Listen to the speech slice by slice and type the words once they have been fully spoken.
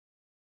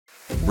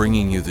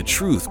bringing you the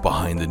truth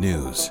behind the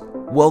news.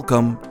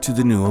 Welcome to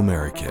The New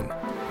American.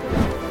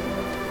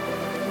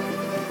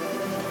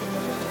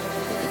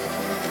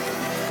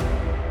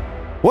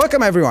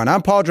 Welcome, everyone.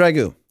 I'm Paul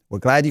Dragoo. We're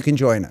glad you can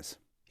join us.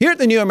 Here at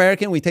The New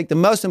American, we take the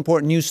most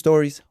important news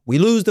stories, we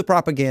lose the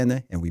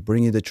propaganda, and we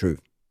bring you the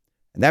truth.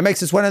 And that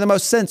makes us one of the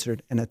most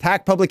censored and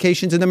attacked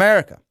publications in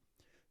America.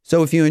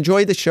 So if you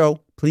enjoy the show,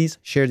 please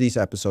share these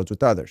episodes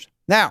with others.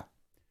 Now,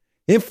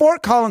 in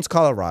Fort Collins,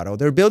 Colorado,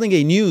 they're building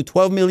a new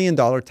 $12 million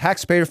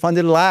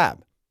taxpayer-funded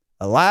lab,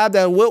 a lab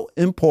that will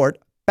import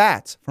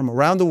bats from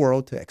around the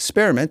world to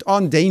experiment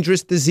on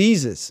dangerous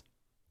diseases.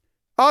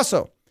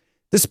 Also,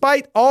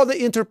 despite all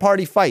the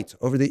inter-party fights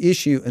over the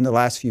issue in the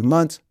last few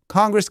months,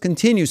 Congress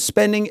continues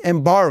spending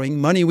and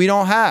borrowing money we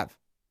don't have.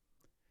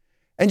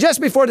 And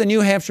just before the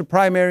New Hampshire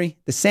primary,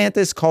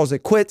 DeSantis calls it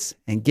quits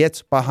and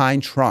gets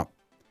behind Trump.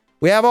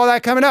 We have all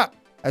that coming up,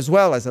 as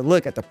well as a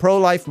look at the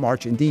pro-life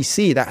march in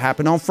D.C. that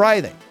happened on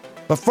Friday.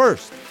 But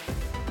first,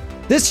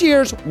 this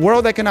year's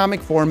World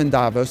Economic Forum in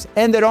Davos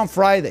ended on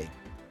Friday.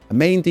 The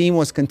main theme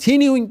was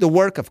continuing the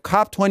work of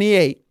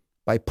COP28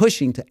 by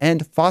pushing to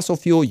end fossil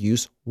fuel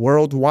use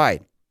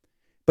worldwide.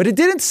 But it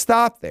didn't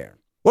stop there.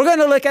 We're going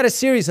to look at a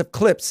series of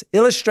clips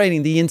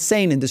illustrating the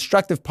insane and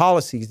destructive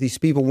policies these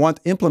people want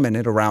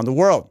implemented around the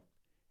world.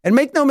 And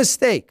make no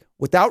mistake,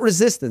 without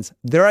resistance,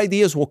 their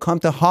ideas will come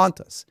to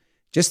haunt us,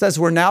 just as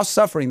we're now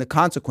suffering the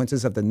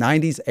consequences of the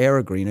 90s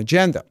era green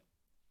agenda.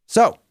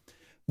 So,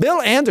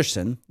 Bill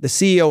Anderson, the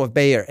CEO of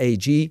Bayer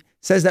AG,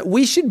 says that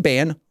we should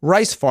ban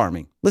rice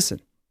farming. Listen.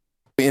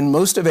 In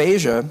most of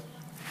Asia,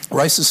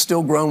 rice is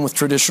still grown with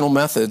traditional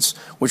methods,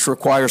 which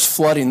requires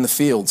flooding the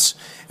fields.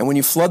 And when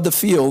you flood the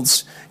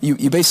fields,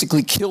 you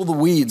basically kill the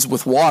weeds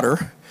with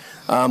water,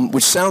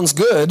 which sounds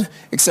good,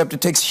 except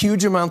it takes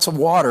huge amounts of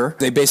water.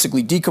 They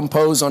basically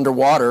decompose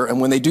underwater, and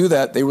when they do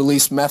that, they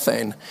release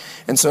methane.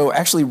 And so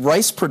actually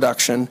rice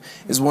production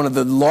is one of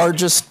the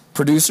largest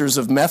producers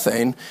of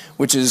methane,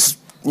 which is,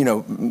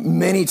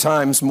 many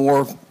times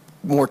more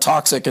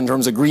toxic in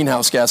terms of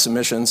greenhouse gas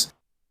emissions.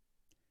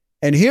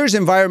 And here's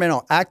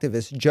environmental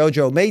activist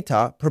Jojo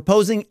Mehta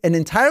proposing an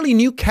entirely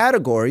new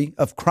category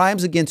of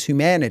crimes against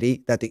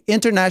humanity that the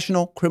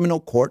International Criminal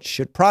Court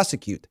should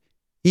prosecute: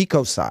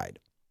 ecocide.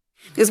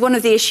 Because one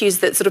of the issues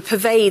that sort of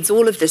pervades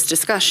all of this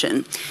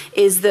discussion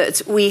is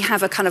that we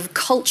have a kind of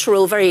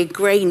cultural, very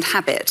ingrained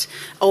habit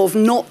of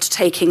not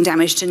taking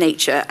damage to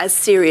nature as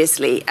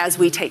seriously as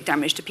we take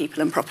damage to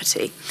people and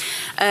property.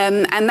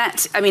 And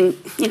that,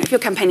 if you're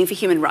campaigning for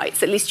human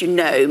rights, at least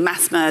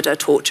mass murder,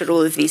 torture,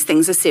 all of these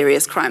things are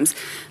serious crimes.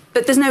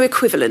 But there's no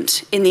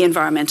equivalent in the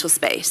environmental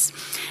space.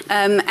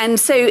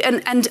 Unlike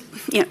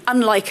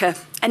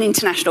an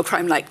international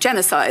crime like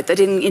genocide that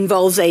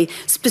involves a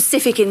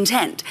specific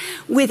intent,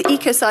 with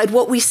ecocide,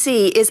 what we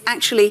see is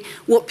actually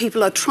what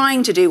people are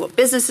trying to do, what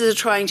businesses are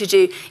trying to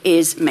do,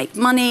 is make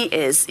money,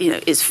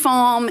 is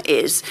farm,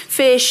 is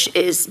fish,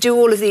 is do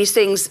all of these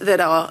things that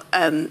are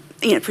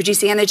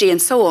producing energy and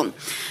so on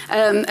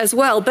as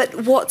well.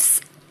 But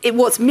what's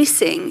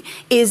missing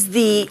is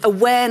the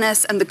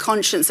awareness and the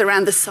conscience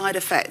around the side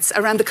effects,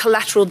 around the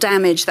collateral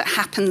damage that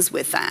happens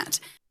with that.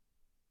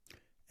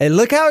 And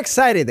look how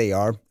excited they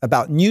are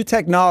about new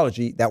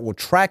technology that will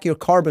track your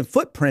carbon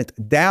footprint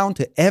down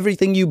to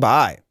everything you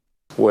buy.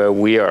 Where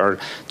we are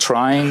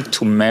trying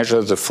to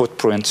measure the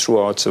footprint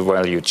throughout the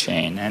value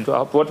chain. And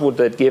what would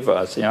that give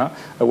us? I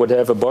would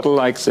have a bottle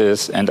like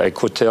this, and I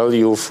could tell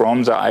you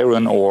from the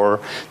iron ore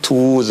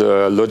to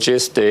the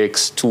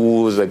logistics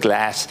to the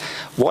glass,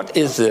 what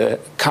is the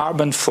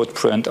carbon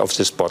footprint of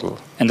this bottle?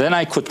 And then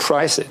I could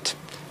price it.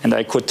 And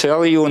I could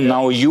tell you,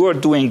 now you are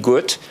doing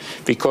good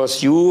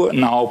because you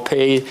now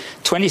pay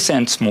 20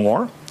 cents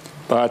more,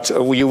 but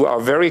you are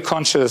very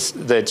conscious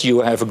that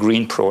you have a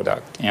green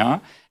product.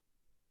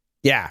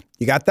 Yeah,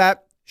 you got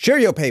that? Sure,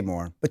 you'll pay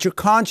more, but you're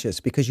conscious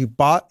because you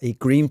bought a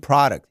green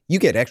product. You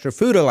get extra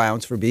food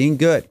allowance for being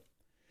good.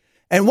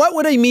 And what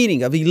would a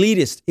meeting of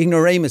elitist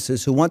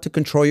ignoramuses who want to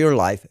control your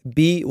life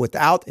be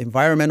without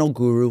environmental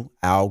guru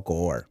Al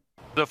Gore?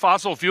 The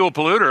fossil fuel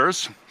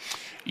polluters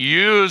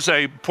use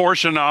a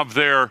portion of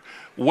their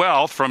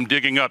wealth from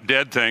digging up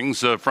dead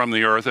things from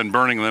the earth and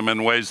burning them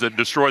in ways that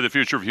destroy the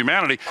future of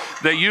humanity.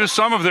 They use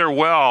some of their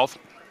wealth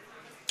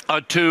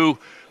to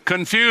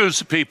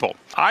confuse people.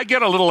 I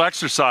get a little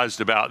exercised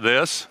about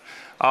this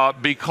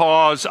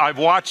because I've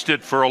watched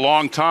it for a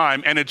long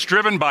time, and it's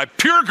driven by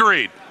pure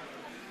greed.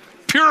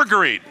 Pure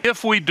greed.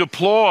 If we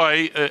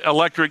deploy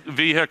electric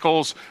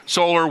vehicles,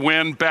 solar,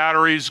 wind,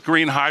 batteries,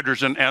 green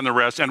hydrogen, and the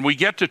rest, and we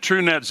get to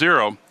true net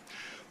zero,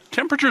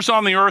 temperatures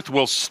on the earth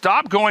will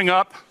stop going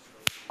up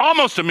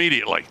almost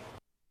immediately.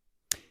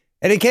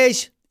 And in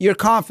case you're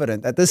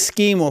confident that this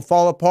scheme will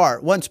fall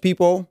apart once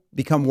people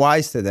become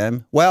wise to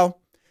them, well,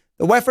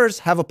 the WEFers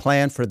have a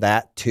plan for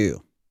that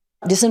too.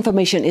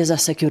 Disinformation is a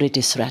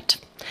security threat.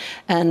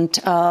 And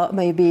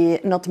maybe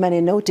not many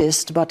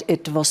noticed, but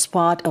it was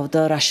part of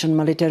the Russian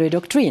military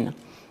doctrine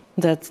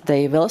that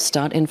they will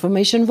start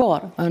information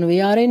war. And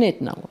we are in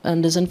it now.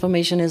 And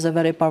disinformation is a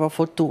very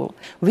powerful tool.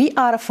 We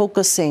are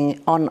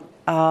focusing on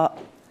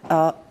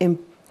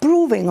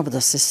improving of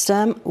the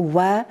system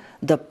where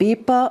the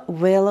people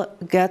will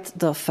get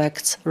the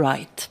facts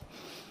right.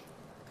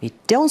 We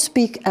don't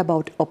speak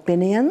about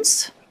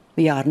opinions.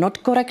 We are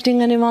not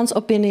correcting anyone's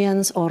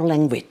opinions or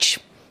language.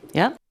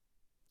 Yeah?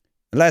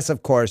 Unless,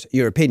 of course,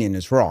 your opinion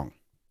is wrong.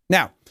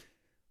 Now,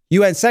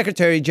 UN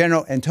Secretary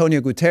General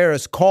Antonio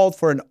Guterres called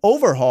for an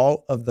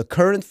overhaul of the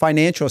current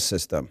financial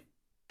system.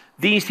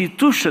 The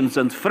institutions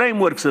and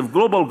frameworks of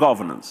global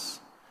governance,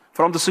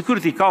 from the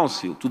Security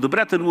Council to the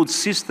Bretton Woods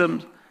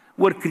system,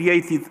 were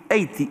created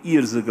 80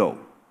 years ago.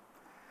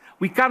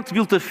 We can't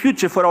build a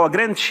future for our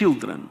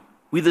grandchildren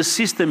with a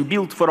system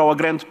built for our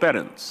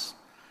grandparents.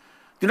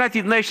 The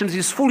United Nations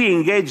is fully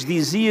engaged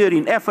this year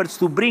in efforts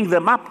to bring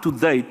them up to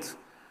date,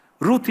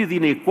 rooted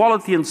in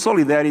equality and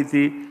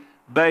solidarity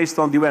based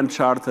on the UN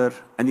Charter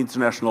and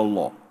international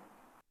law.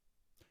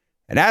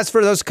 And as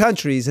for those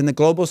countries in the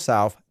global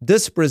south,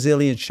 this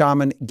Brazilian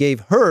shaman gave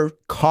her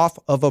cough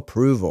of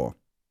approval.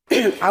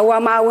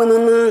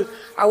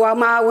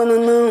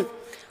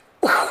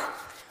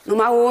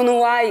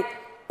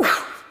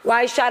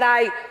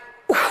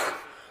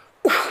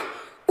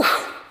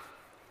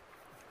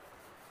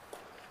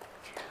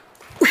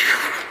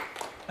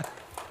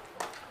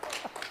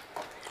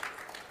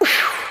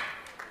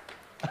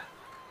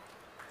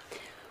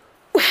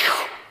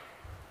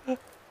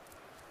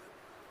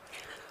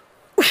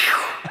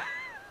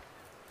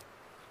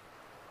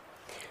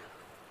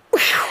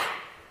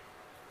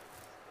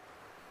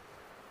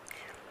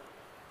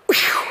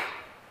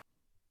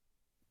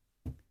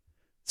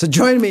 So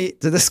joining me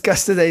to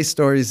discuss today's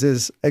stories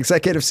is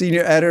Executive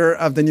Senior Editor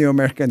of The New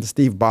American,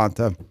 Steve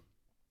Bonta.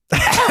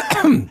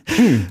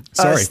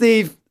 Sorry.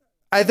 Steve,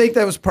 I think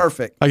that was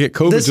perfect. I get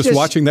COVID just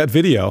watching that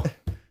video.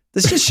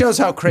 This just shows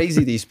how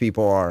crazy these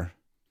people are.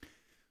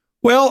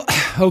 Well,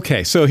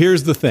 okay, so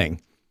here's the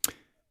thing.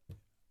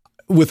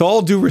 With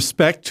all due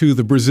respect to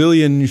the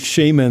Brazilian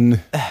shaman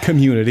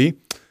community,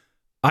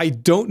 I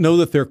don't know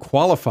that they're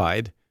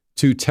qualified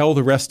to tell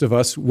the rest of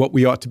us what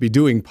we ought to be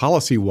doing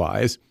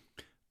policy-wise.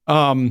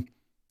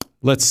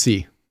 Let's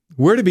see.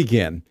 Where to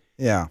begin?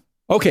 Yeah.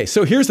 Okay,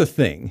 so here's the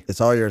thing.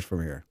 It's all yours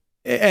from here.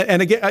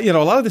 And again,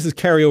 a lot of this is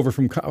carryover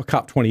from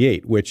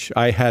COP28, which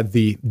I had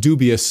the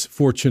dubious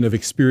fortune of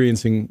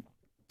experiencing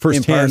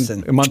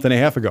firsthand a month and a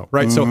half ago,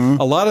 right? Mm-hmm.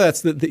 So a lot of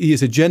that's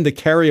his agenda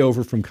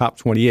carryover from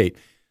COP28.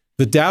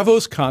 The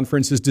Davos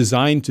conference is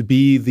designed to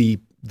be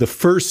the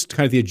first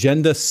kind of the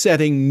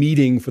agenda-setting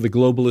meeting for the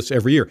globalists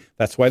every year.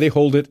 That's why they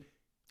hold it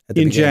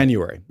in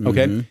January,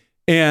 okay? Mm-hmm.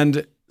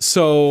 And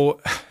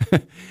so,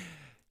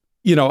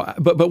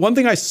 but one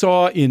thing I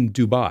saw in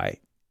Dubai,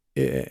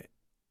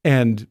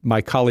 and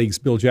my colleagues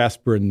Bill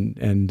Jasper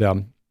and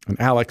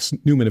Alex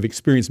Newman have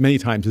experienced many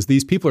times, is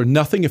these people are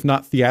nothing if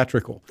not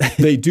theatrical.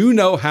 They do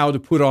know how to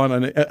put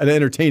on an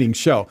entertaining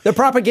show. They're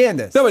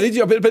propagandists. No,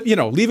 but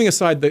leaving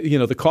aside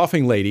the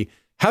coughing lady,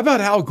 how about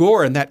Al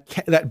Gore and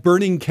that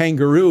burning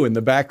kangaroo in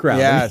the background?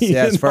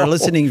 Yes, for our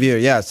listening viewer,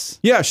 yes.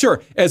 Yeah,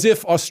 sure. As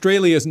if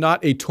Australia is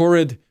not a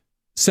torrid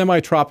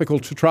semi-tropical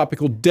to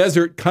tropical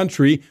desert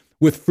country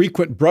with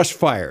frequent brush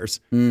fires,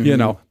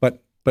 but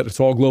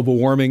it's all global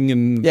warming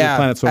and the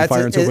planet's on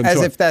fire and so forth.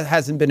 As if that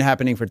hasn't been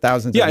happening for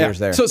thousands of years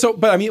there.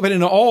 But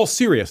in all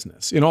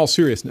seriousness,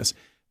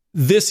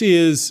 this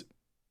is,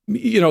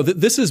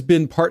 this has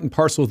been part and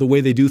parcel of the way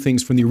they do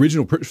things from the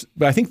original.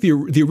 But I think the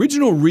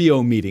original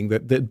Rio meeting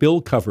that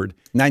Bill covered,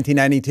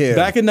 1992,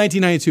 back in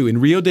 1992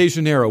 in Rio de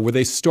Janeiro, where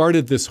they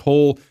started this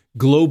whole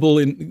global,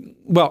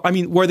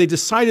 where they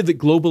decided that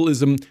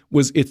globalism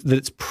was that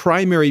its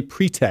primary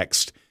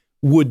pretext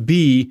would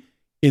be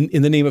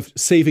in the name of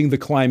saving the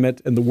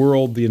climate and the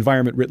world, the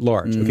environment writ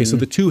large. Mm-hmm. Okay, so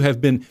the two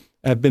have been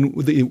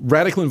the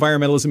radical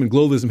environmentalism and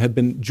globalism have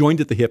been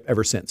joined at the hip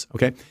ever since.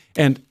 Okay,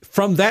 and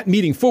from that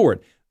meeting forward,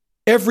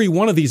 every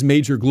one of these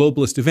major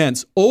globalist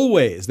events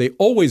they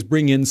always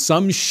bring in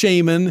some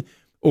shaman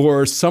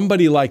or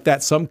somebody like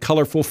that, some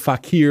colorful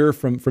fakir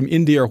from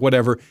India or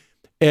whatever,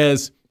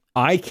 as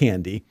eye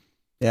candy.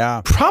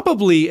 Yeah,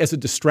 probably as a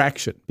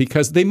distraction,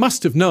 because they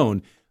must have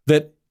known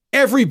that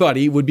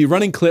everybody would be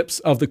running clips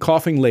of the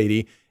coughing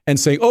lady and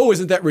saying, "Oh,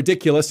 isn't that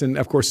ridiculous?" And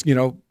of course,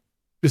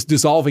 just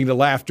dissolving to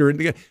laughter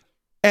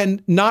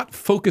and not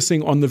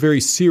focusing on the very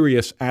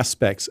serious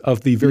aspects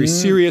of the very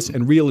serious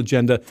and real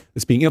agenda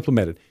that's being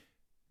implemented.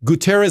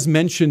 Guterres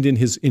mentioned in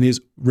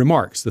his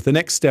remarks that the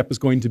next step is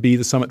going to be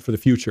the Summit for the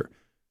Future.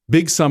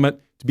 Big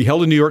summit to be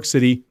held in New York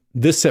City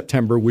this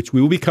September, which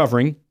we will be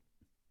covering,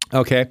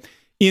 okay,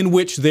 in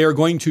which they're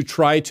going to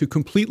try to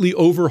completely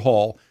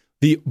overhaul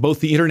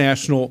both the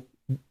international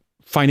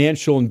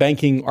financial and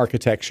banking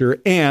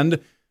architecture and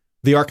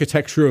the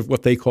architecture of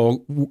what they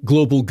call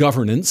global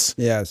governance.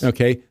 Yes.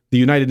 Okay. The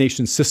United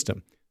Nations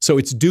system. So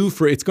it's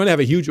going to have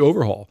a huge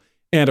overhaul.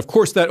 And of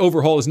course, that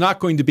overhaul is not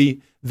going to be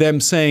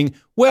them saying,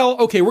 well,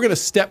 okay, we're going to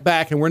step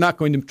back and we're not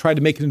going to try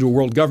to make it into a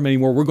world government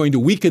anymore. We're going to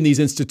weaken these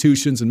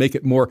institutions and make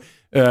it more,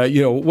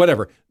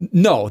 whatever.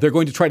 No, they're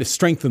going to try to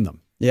strengthen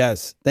them.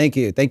 Yes. Thank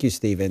you. Thank you,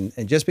 Steve.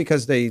 And just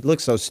because they look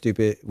so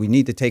stupid, we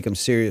need to take them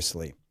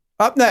seriously.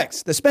 Up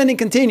next, the spending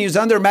continues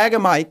under MAGA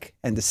Mike,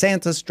 and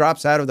DeSantis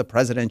drops out of the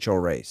presidential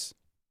race.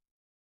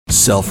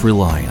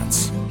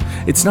 Self-reliance.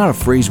 It's not a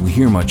phrase we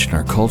hear much in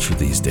our culture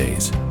these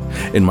days.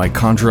 It might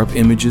conjure up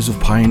images of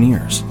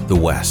pioneers, the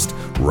West,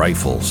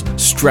 rifles,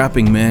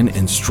 strapping men,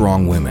 and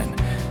strong women.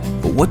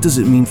 But what does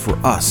it mean for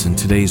us in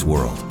today's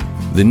world?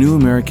 The New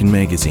American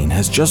Magazine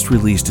has just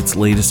released its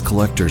latest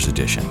collector's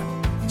edition,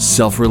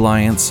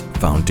 Self-Reliance,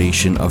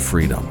 Foundation of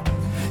Freedom.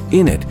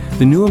 In it,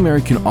 the New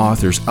American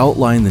authors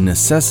outline the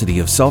necessity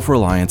of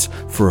self-reliance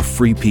for a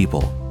free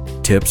people,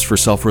 tips for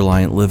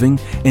self-reliant living,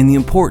 and the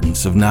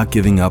importance of not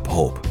giving up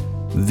hope.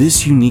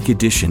 This unique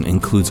edition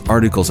includes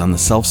articles on the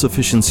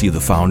self-sufficiency of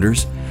the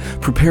founders,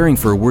 preparing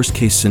for a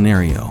worst-case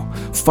scenario,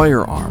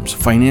 firearms,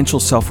 financial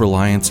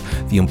self-reliance,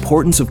 the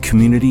importance of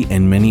community,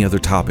 and many other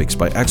topics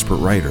by expert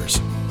writers.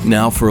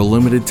 Now, for a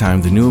limited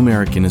time, the New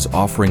American is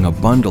offering a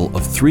bundle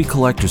of 3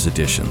 collector's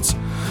editions,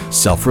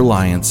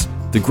 Self-Reliance,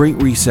 The Great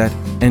Reset,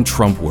 and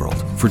Trump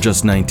World for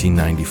just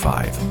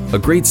 $19.95. A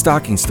great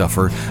stocking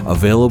stuffer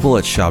available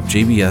at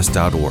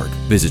shopjbs.org.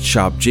 Visit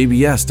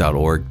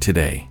shopjbs.org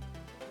today.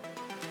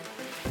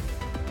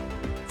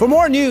 For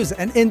more news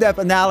and in-depth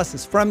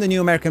analysis from the New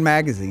American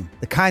Magazine,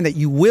 the kind that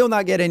you will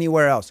not get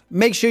anywhere else,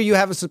 make sure you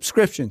have a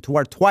subscription to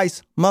our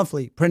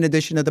twice-monthly print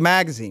edition of the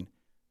magazine.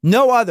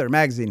 No other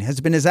magazine has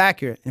been as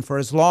accurate and for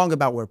as long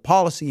about where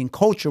policy and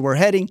culture were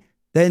heading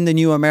than the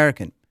New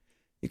American.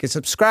 You can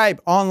subscribe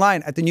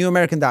online at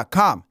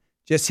thenewamerican.com.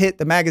 Just hit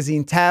the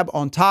magazine tab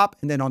on top,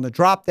 and then on the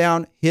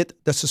drop-down, hit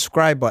the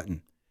subscribe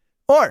button.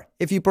 Or,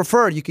 if you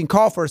prefer, you can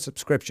call for a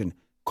subscription.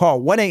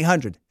 Call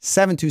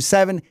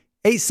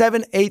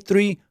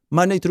 1-800-727-8783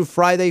 Monday through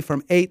Friday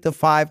from 8 to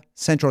 5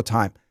 Central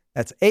Time.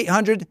 That's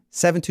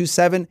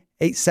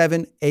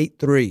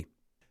 800-727-8783.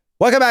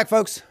 Welcome back,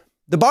 folks.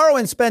 The borrow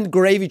and spend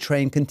gravy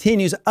train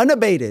continues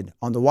unabated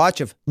on the watch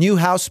of new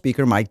House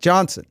Speaker Mike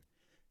Johnson.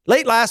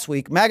 Late last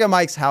week, MAGA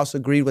Mike's House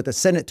agreed with the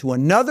Senate to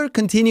another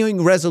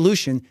continuing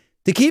resolution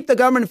to keep the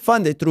government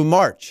funded through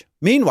March.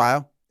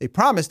 Meanwhile, they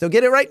promised they'll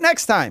get it right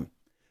next time.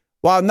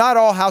 While not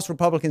all House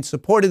Republicans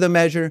supported the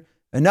measure,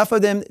 enough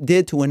of them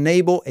did to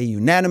enable a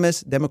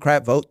unanimous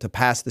Democrat vote to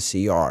pass the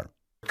CR.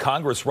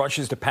 Congress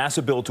rushes to pass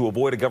a bill to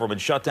avoid a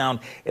government shutdown,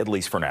 at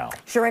least for now.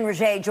 Sharon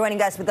Roget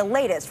joining us with the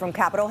latest from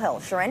Capitol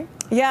Hill. Sharon?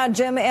 Yeah,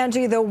 Jim,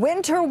 Angie, the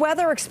winter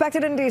weather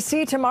expected in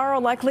D.C.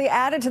 tomorrow likely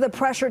added to the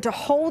pressure to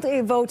hold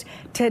a vote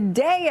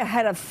today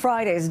ahead of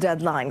Friday's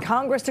deadline.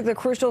 Congress took the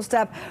crucial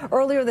step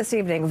earlier this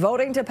evening,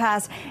 voting to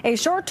pass a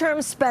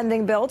short-term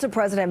spending bill to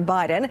President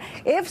Biden.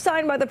 If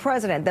signed by the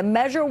president, the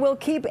measure will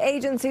keep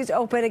agencies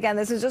open again.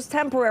 This is just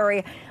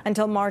temporary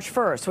until March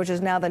 1st, which is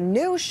now the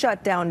new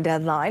shutdown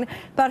deadline.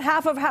 About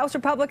half of House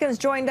Republicans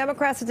joined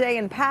Democrats today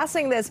in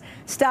passing this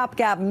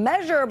stopgap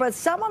measure, but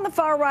some on the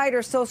far right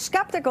are still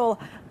skeptical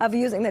of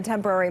using the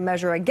temporary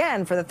measure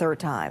again for the third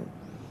time.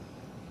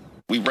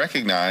 We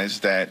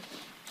recognize that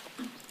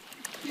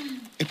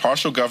a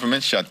partial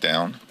government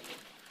shutdown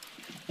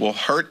will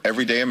hurt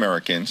everyday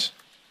Americans,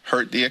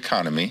 hurt the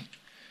economy,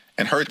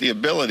 and hurt the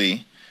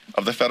ability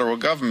of the federal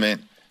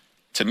government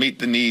to meet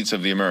the needs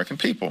of the American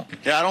people.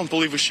 Yeah, I don't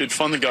believe we should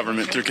fund the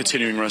government through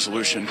continuing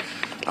resolution.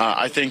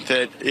 I think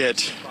that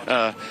it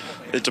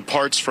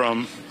departs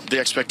from the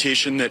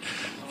expectation that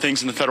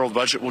things in the federal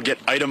budget will get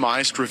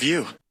itemized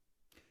review.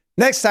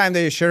 Next time,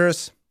 they assure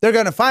us, they're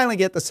going to finally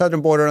get the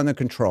southern border under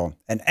control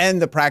and end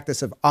the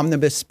practice of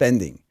omnibus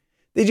spending.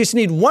 They just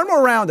need one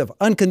more round of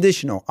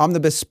unconditional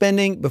omnibus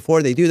spending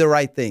before they do the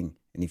right thing.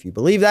 And if you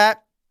believe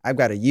that, I've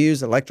got a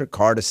used electric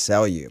car to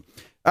sell you.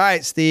 All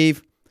right,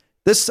 Steve.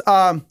 This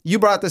you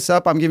brought this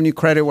up. I'm giving you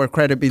credit where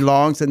credit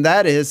belongs, and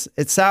that is,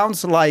 it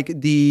sounds like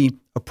the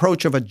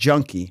approach of a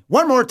junkie.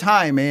 One more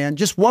time, man,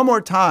 just one more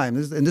time,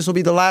 and this will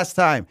be the last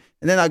time,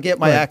 and then I'll get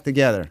my act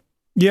together.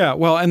 Yeah,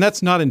 well, and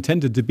that's not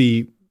intended to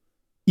be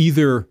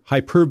either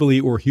hyperbole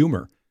or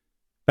humor.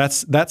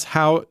 That's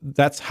how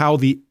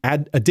the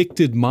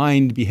addicted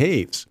mind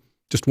behaves.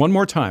 Just one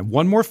more time,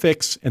 one more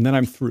fix, and then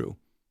I'm through.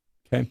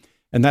 Okay,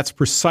 and that's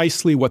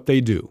precisely what they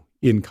do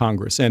in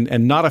Congress,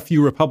 and not a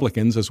few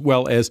Republicans, as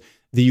well as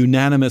the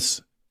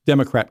unanimous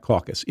Democrat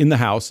caucus in the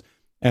House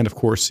and, of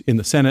course, in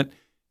the Senate,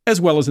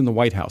 as well as in the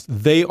White House.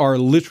 They are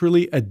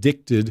literally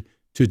addicted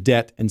to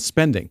debt and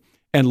spending.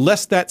 And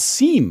lest that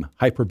seem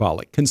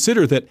hyperbolic,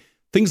 consider that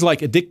things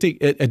like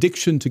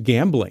addiction to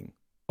gambling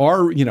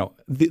are,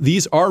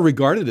 these are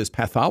regarded as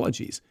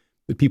pathologies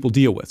that people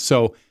deal with.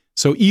 So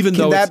even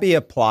though— Can that be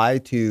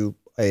applied to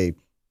a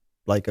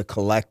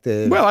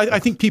collective? Well, I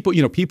think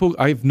people,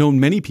 I've known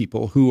many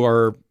people who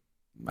are,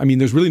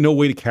 there's really no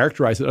way to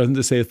characterize it other than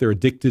to say that they're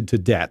addicted to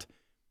debt.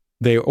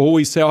 They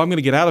always say, I'm going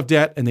to get out of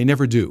debt, and they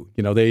never do.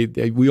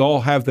 We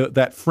all have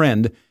that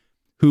friend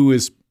who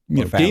is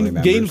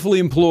gainfully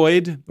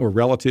employed or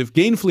relative,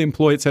 gainfully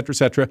employed, et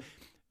cetera,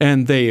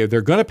 and they're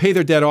going to pay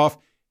their debt off.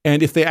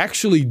 And if they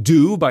actually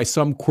do, by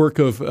some quirk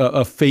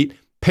of fate,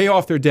 pay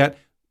off their debt,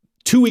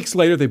 2 weeks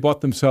later, they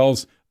bought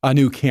themselves a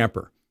new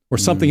camper or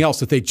something else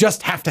that they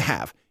just have to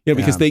have,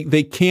 because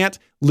they can't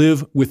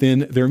live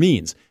within their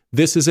means.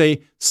 This is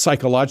a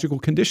psychological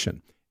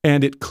condition.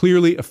 and it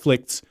clearly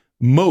afflicts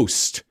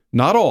most,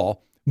 not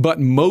all, but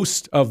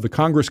most of the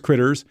Congress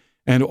critters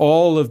and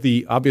all of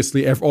the,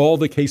 obviously, all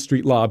the K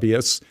Street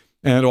lobbyists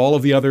and all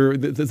of the other,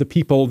 the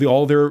people,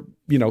 all their,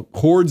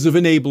 hordes of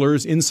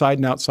enablers inside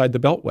and outside the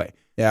Beltway.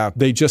 Yeah.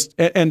 They just,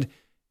 and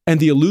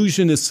the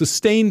illusion is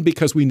sustained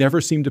because we never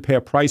seem to pay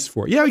a price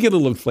for it. Yeah, we get a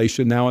little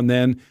inflation now and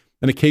then,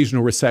 an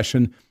occasional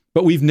recession,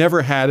 but we've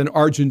never had an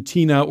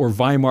Argentina or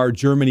Weimar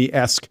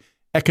Germany-esque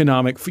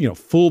economic,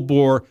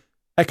 full-bore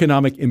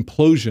economic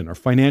implosion or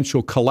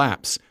financial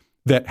collapse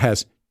that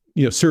has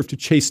served to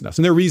chasten us.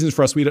 And there are reasons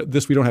for us we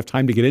don't have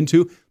time to get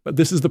into, but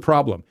this is the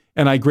problem.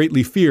 And I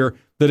greatly fear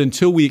that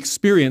until we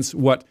experience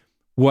what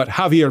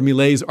Javier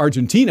Milei's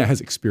Argentina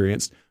has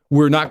experienced,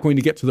 we're not going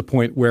to get to the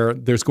point where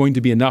there's going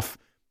to be enough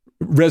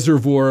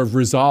reservoir of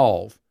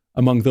resolve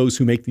among those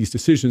who make these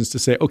decisions to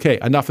say, okay,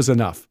 enough is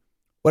enough.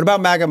 What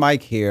about MAGA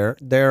Mike here?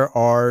 There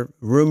are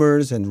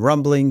rumors and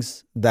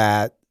rumblings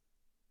that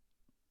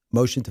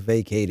motion to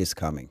vacate is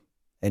coming.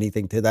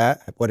 Anything to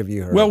that? What have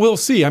you heard? Well, we'll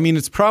see. I mean,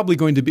 it's probably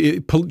going to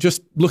be,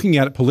 just looking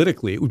at it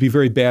politically, it would be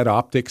very bad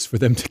optics for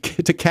them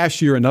to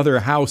cashier another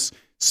House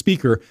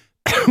Speaker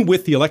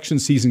with the election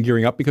season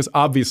gearing up, because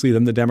obviously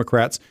then the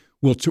Democrats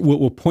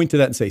will point to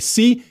that and say,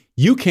 see,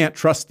 you can't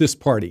trust this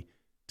party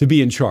to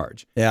be in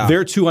charge. Yeah.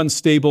 They're too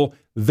unstable.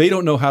 They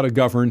don't know how to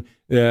govern.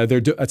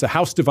 It's a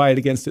house divided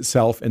against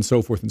itself, and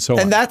so forth and so on.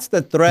 And that's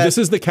the threat. This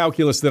is the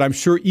calculus that I'm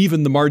sure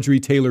even the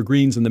Marjorie Taylor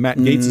Greens and the Matt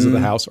Gaetzes of the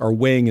House are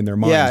weighing in their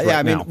minds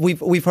right now. I mean,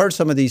 we've heard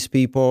some of these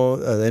people,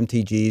 the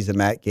MTGs, the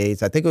Matt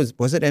Gaetz. I think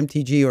was it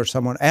MTG or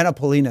someone, Anna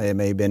Paulina, it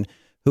may have been,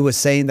 who was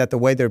saying that the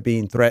way they're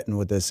being threatened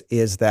with this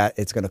is that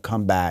it's going to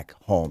come back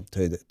home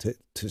to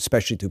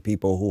especially to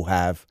people who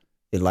have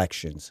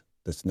elections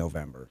this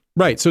November.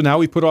 Right. So now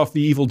we put off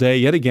the evil day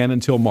yet again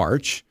until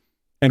March.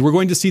 And we're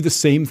going to see the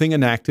same thing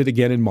enacted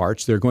again in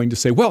March. They're going to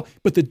say, well,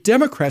 but the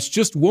Democrats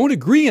just won't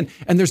agree. And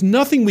there's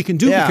nothing we can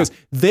do because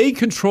they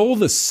control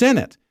the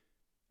Senate.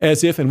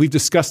 As if, and we've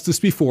discussed this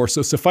before,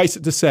 so suffice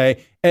it to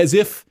say, as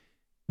if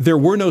there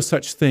were no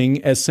such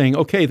thing as saying,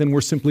 okay, then we're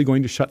simply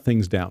going to shut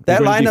things down. With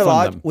that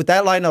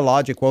line of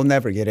logic, we'll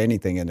never get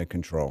anything under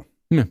control.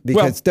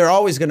 Because they're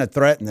always going to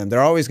threaten them.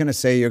 They're always going to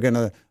say, we're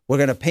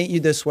going to paint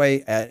you this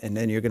way, and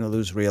then you're going to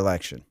lose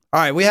re-election. All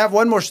right, we have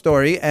one more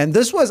story, and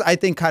this was, I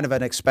think, kind of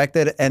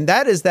unexpected, and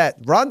that is that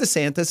Ron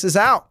DeSantis is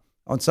out.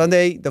 On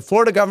Sunday, the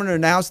Florida governor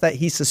announced that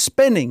he's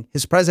suspending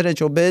his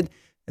presidential bid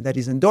and that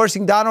he's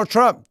endorsing Donald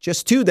Trump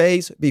just 2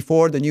 days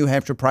before the New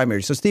Hampshire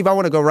primary. So, Steve, I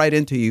want to go right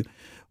into you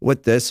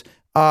with this.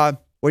 Were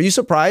you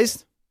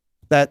surprised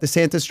that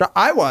DeSantis dropped?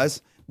 I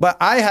was, but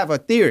I have a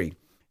theory.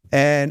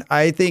 And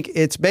I think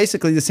it's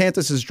basically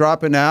DeSantis is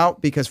dropping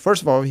out because,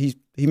 first of all, he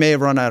may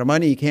have run out of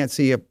money. He can't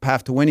see a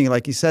path to winning,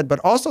 like he said, but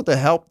also to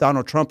help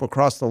Donald Trump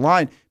across the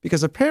line,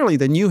 because apparently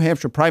the New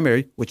Hampshire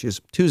primary, which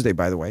is Tuesday,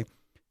 by the way,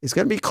 is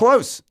going to be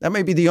close. That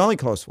may be the only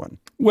close one.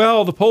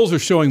 Well, the polls are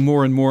showing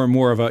more and more and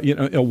more of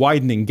a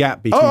widening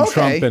gap between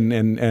Trump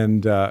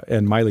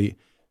and Miley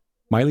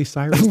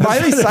Cyrus?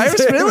 Miley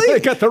Cyrus, really? I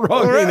got the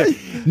wrong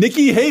name.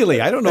 Nikki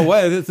Haley. I don't know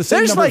why. It's the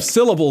same number of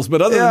syllables,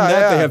 but other than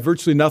that, they have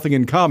virtually nothing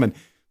in common.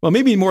 Well,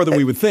 maybe more than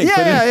we would think.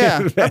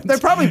 They're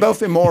probably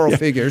both immoral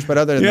figures, but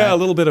other than that. Yeah, a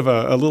little bit of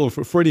a little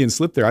Freudian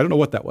slip there. I don't know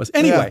what that was.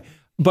 Anyway,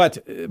 but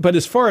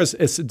as far as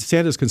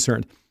DeSantis is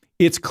concerned,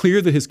 it's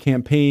clear that his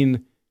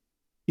campaign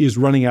is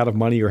running out of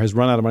money or has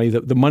run out of money.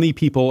 The money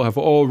people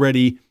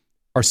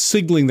are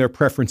signaling their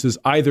preferences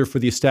either for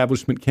the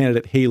establishment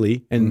candidate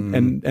Haley,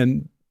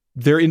 and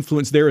their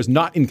influence there is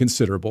not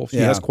inconsiderable. She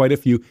has quite a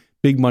few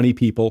big money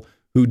people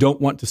who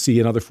don't want to see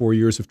another 4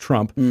 years of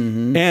Trump,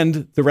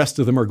 and the rest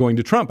of them are going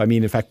to Trump. I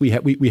mean, in fact, we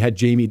had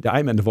Jamie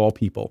Dimon, of all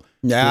people,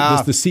 the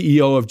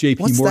CEO of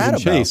J.P. Morgan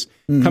Chase,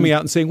 coming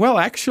out and saying, well,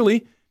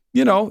 actually,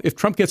 if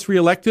Trump gets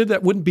reelected,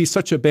 that wouldn't be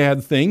such a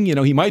bad thing.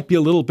 He might be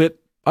a little bit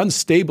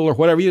unstable or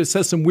whatever. He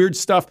says some weird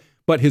stuff,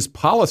 but his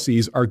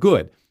policies are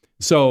good.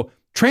 So,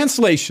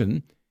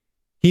 translation,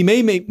 he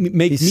may make mean,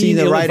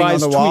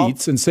 ill-advised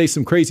tweets and say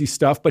some crazy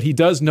stuff, but he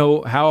does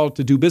know how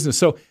to do business.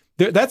 So,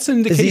 that's an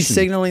indication. Is he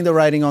signaling the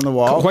writing on the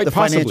wall? Quite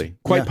possibly.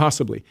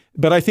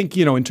 But I think,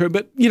 Ron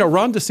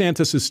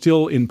DeSantis is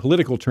still, in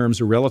political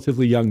terms, a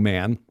relatively young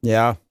man.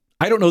 Yeah.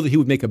 I don't know that he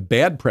would make a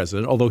bad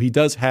president, although he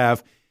does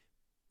have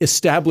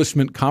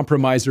establishment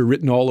compromiser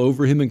written all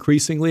over him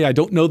increasingly. I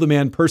don't know the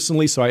man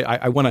personally, so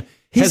I want to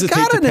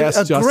hesitate to pass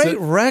judgment. He's got a great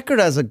record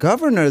as a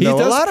governor, though. He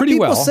does a lot of pretty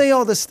people well. say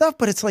all this stuff,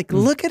 but it's like,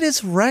 look at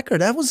his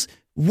record. That was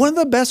one of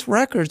the best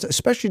records,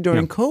 especially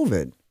during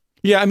COVID.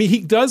 Yeah, I mean, he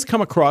does come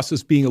across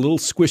as being a little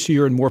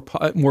squishier and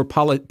more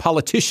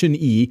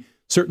politician-y,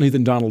 certainly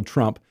than Donald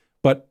Trump,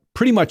 but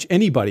pretty much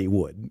anybody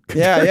would.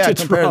 Compared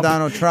to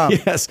Donald Trump.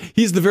 Yes,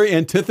 he's the very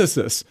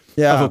antithesis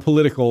of a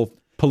political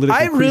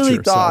I really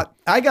creature, thought,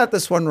 I got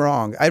this one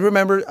wrong. I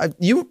remember, I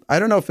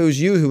don't know if it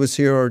was you who was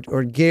here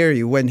or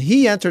Gary, when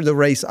he entered the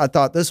race, I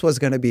thought this was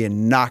going to be a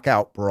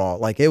knockout brawl,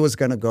 like it was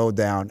going to go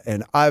down,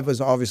 and I was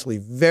obviously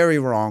very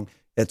wrong.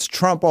 It's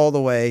Trump all the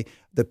way.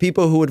 The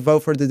people who would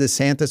vote for the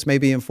DeSantis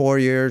maybe in 4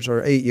 years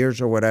or 8 years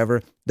or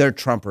whatever, they're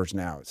Trumpers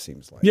now, it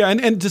seems like. Yeah,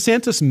 and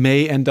DeSantis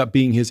may end up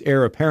being his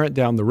heir apparent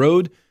down the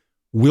road.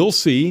 We'll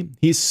see.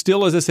 He's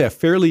still, as I say, a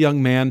fairly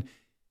young man.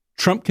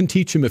 Trump can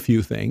teach him a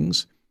few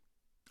things.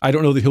 I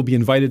don't know that he'll be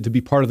invited to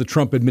be part of the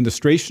Trump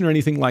administration or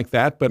anything like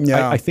that, but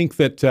I think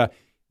that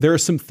there are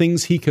some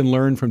things he can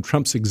learn from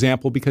Trump's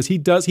example, because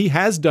he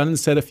has done and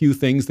said a few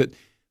things that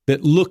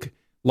look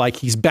like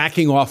he's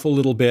backing off a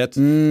little bit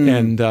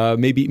and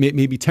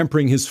maybe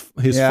tempering his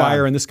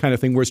fire and this kind of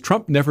thing, whereas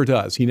Trump never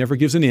does. He never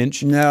gives an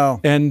inch. No.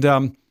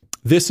 And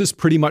this is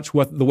pretty much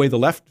the way the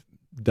left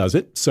does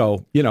it.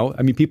 So,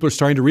 people are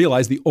starting to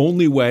realize the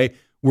only way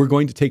we're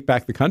going to take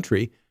back the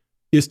country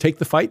is take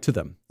the fight to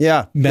them.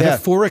 Yeah.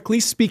 Metaphorically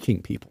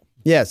speaking, people.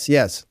 Yes.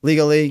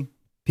 Legally,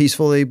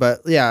 peacefully.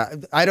 But yeah,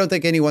 I don't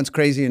think anyone's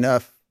crazy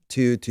enough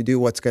to do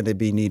what's going to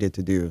be needed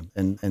to do.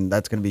 And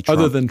that's going to be Trump.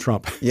 Other than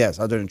Trump. Yes,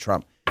 other than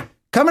Trump.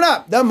 Coming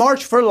up, the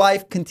March for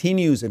Life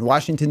continues in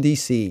Washington,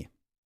 D.C.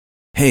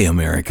 Hey,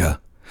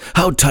 America.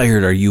 How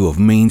tired are you of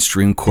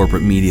mainstream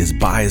corporate media's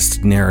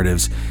biased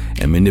narratives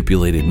and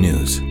manipulated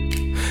news?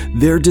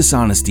 Their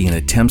dishonesty and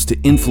attempts to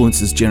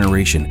influence this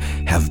generation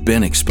have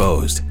been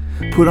exposed,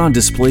 put on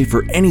display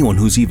for anyone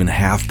who's even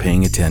half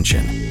paying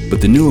attention.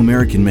 But the New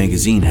American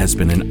Magazine has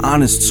been an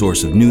honest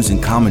source of news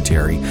and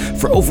commentary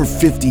for over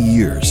 50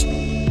 years.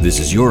 This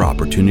is your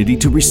opportunity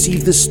to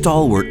receive this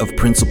stalwart of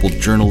principled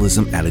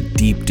journalism at a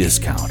deep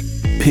discount.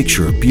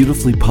 Picture a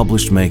beautifully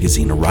published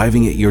magazine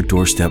arriving at your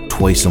doorstep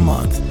twice a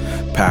month,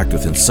 packed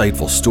with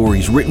insightful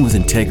stories written with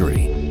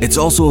integrity. It's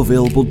also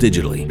available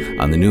digitally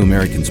on the New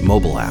American's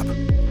mobile app.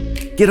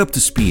 Get up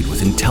to speed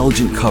with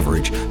intelligent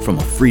coverage from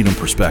a freedom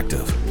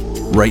perspective.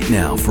 Right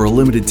now, for a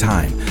limited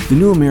time, the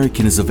New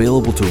American is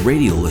available to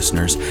radio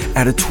listeners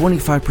at a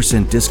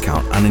 25%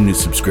 discount on a new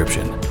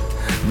subscription.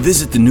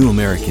 Visit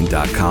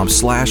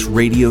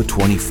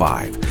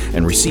thenewamerican.com/radio25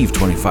 and receive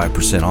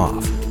 25%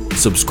 off.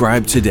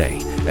 Subscribe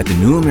today at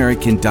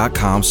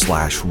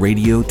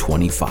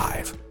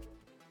thenewamerican.com/radio25.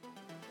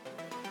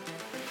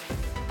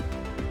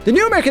 The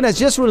New American has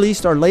just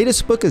released our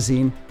latest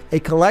bookazine,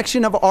 a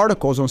collection of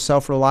articles on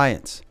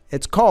self-reliance.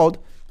 It's called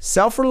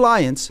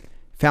Self-Reliance,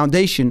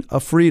 Foundation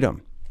of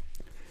Freedom.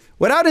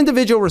 Without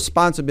individual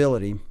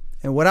responsibility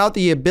and without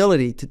the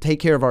ability to take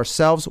care of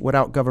ourselves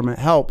without government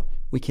help,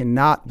 we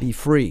cannot be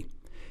free.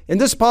 In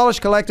this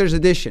polished collector's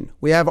edition,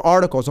 we have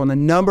articles on a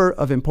number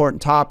of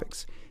important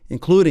topics,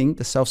 including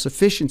the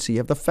self-sufficiency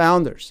of the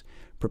founders,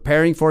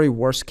 preparing for a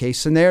worst-case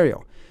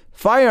scenario,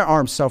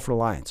 firearms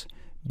self-reliance,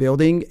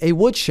 building a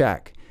wood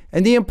shack,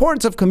 and the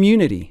importance of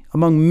community,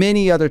 among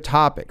many other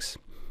topics.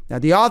 Now,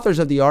 the authors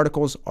of the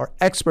articles are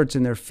experts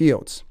in their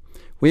fields.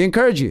 We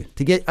encourage you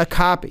to get a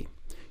copy.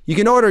 You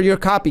can order your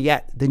copy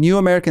at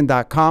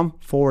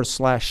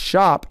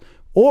thenewamerican.com/shop,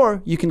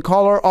 or you can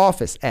call our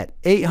office at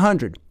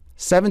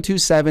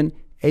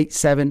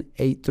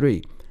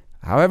 800-727-8783.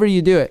 However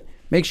you do it,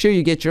 make sure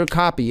you get your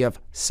copy of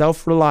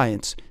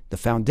Self-Reliance, the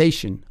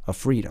Foundation of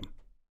Freedom.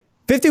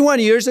 51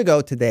 years ago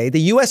today,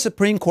 the U.S.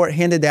 Supreme Court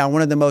handed down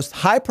one of the most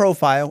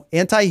high-profile,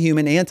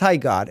 anti-human,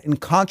 anti-God,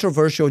 and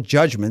controversial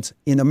judgments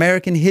in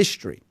American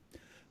history.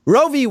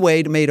 Roe v.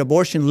 Wade made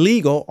abortion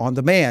legal on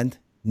demand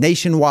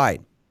nationwide.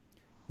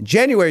 In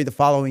January the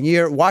following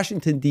year,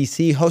 Washington,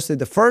 D.C. hosted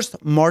the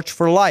first March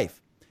for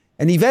Life,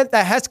 an event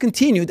that has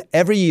continued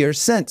every year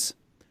since.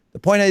 The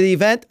point of the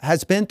event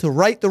has been to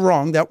right the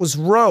wrong that was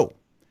Roe.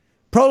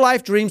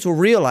 Pro-life dreams were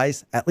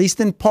realized, at least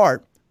in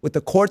part, with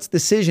the court's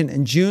decision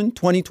in June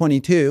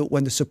 2022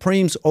 when the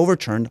Supremes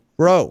overturned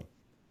Roe.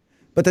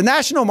 But the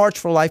National March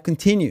for Life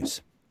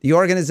continues. The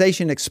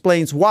organization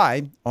explains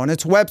why on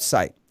its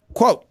website.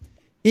 Quote,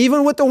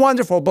 even with the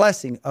wonderful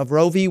blessing of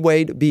Roe v.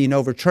 Wade being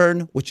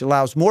overturned, which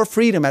allows more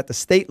freedom at the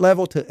state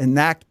level to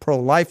enact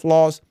pro-life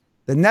laws,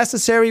 the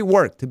necessary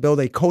work to build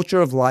a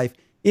culture of life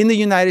in the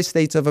United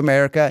States of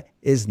America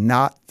is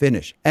not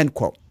finished, end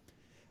quote.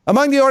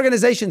 Among the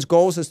organization's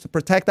goals is to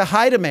protect the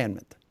Hyde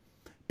Amendment.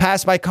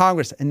 Passed by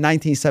Congress in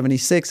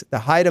 1976, the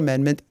Hyde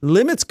Amendment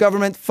limits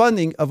government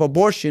funding of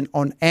abortion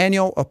on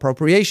annual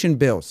appropriation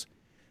bills.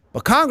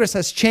 But Congress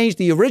has changed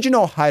the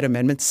original Hyde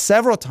Amendment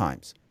several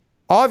times.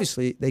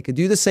 Obviously, they could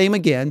do the same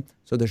again,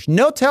 so there's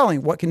no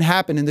telling what can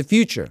happen in the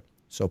future.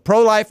 So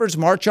pro-lifers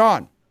march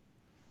on.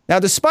 Now,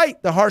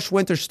 despite the harsh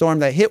winter storm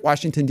that hit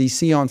Washington,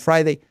 D.C. on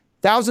Friday,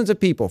 thousands of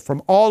people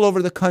from all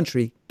over the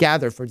country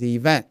gathered for the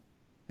event.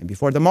 And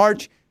before the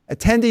march,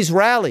 attendees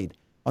rallied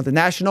on the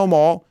National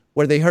Mall,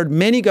 where they heard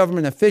many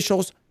government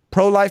officials,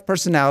 pro-life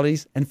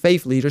personalities, and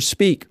faith leaders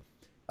speak.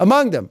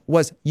 Among them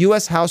was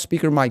U.S. House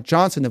Speaker Mike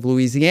Johnson of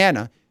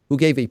Louisiana, who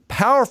gave a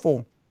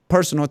powerful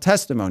personal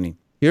testimony.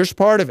 Here's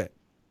part of it.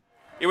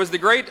 It was the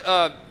great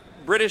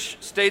British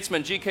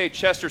statesman G.K.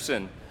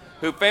 Chesterton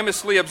who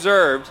famously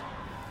observed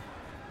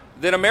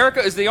that America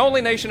is the only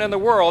nation in the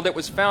world that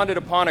was founded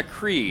upon a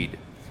creed.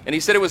 And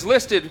he said it was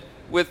listed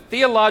with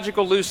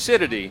theological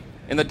lucidity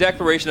in the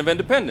Declaration of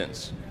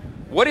Independence.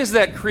 What is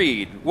that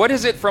creed? What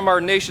is it from our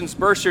nation's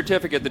birth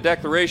certificate, the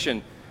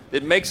Declaration,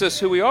 that makes us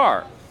who we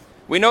are?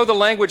 We know the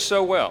language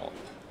so well.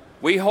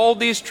 We hold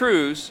these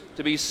truths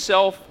to be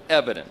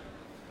self-evident.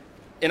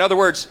 In other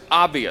words,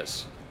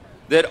 obvious,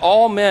 that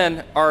all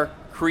men are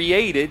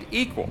created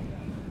equal.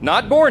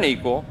 Not born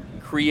equal,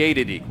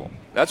 created equal.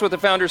 That's what the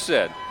founders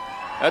said.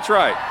 That's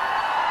right.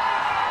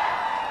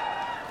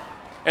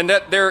 And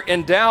that they're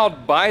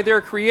endowed by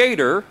their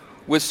Creator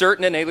with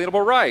certain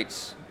inalienable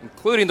rights,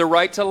 including the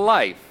right to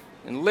life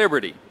and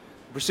liberty,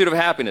 the pursuit of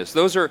happiness.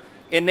 Those are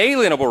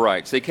inalienable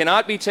rights. They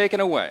cannot be taken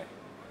away.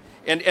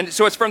 And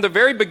so it's from the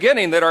very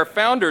beginning that our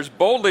founders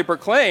boldly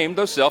proclaimed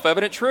those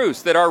self-evident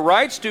truths, that our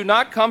rights do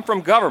not come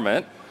from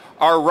government,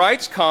 our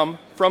rights come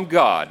from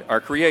God, our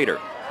Creator.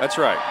 That's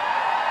right.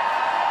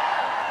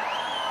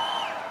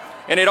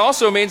 And it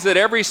also means that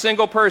every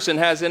single person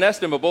has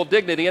inestimable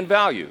dignity and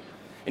value.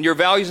 And your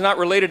value is not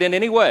related in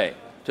any way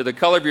to the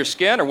color of your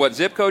skin or what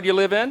zip code you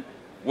live in,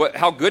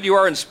 how good you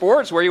are in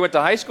sports, where you went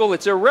to high school.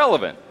 It's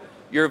irrelevant.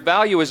 Your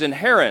value is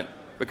inherent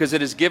because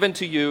it is given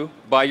to you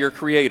by your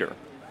Creator.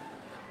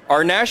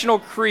 Our national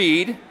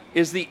creed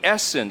is the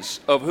essence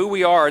of who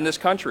we are in this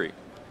country.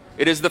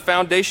 It is the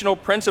foundational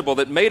principle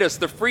that made us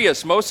the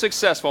freest, most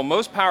successful,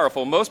 most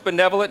powerful, most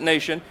benevolent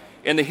nation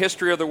in the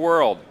history of the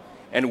world.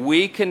 And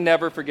we can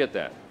never forget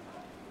that.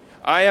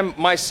 I am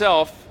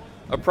myself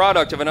a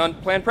product of an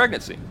unplanned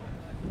pregnancy.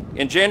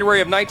 In January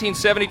of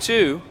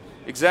 1972,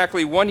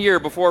 exactly 1 year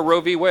before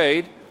Roe v.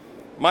 Wade,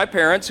 my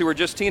parents, who were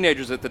just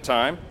teenagers at the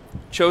time,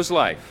 chose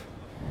life.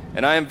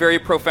 And I am very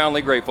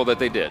profoundly grateful that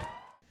they did.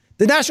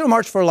 The National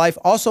March for Life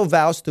also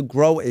vows to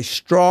grow a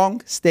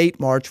strong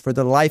state march for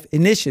the Life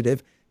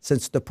Initiative,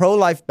 since the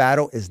pro-life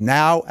battle is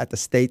now at the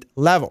state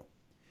level.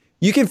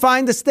 You can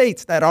find the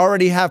states that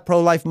already have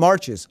pro-life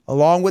marches,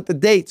 along with the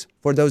dates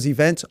for those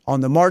events,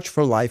 on the March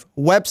for Life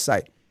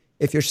website.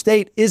 If your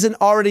state isn't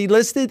already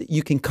listed,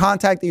 you can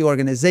contact the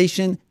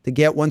organization to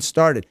get one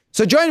started.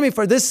 So joining me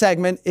for this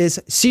segment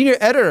is senior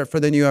editor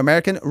for the New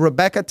American,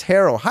 Rebecca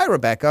Terrell. Hi,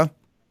 Rebecca.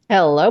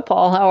 Hello,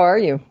 Paul. How are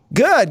you?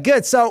 Good,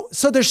 good. So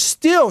there's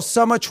still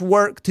so much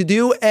work to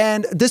do,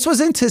 and this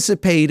was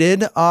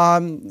anticipated.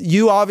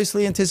 You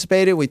obviously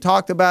anticipated. We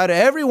talked about it.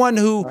 Everyone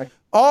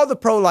all the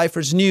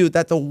pro-lifers knew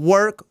that the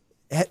work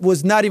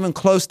was not even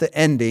close to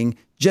ending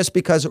just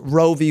because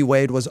Roe v.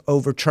 Wade was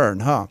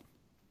overturned, huh?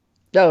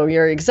 Oh,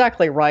 you're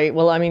exactly right.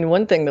 Well, I mean,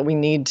 one thing that we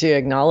need to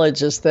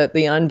acknowledge is that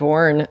the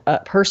unborn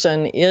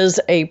person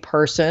is a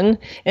person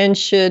and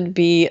should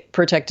be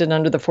protected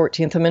under the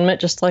 14th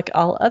Amendment, just like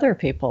all other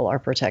people are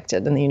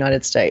protected in the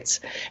United States.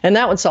 And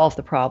that would solve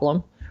the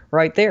problem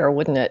right there,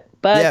 wouldn't it?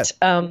 But yes.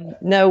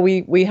 No,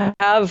 we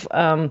have...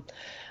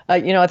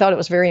 I thought it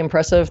was very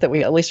impressive that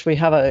we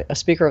have a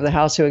Speaker of the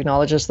House who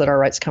acknowledges that our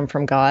rights come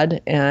from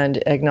God, and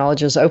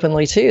acknowledges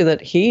openly, too,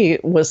 that he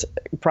was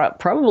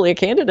probably a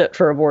candidate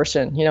for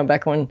abortion,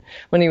 back when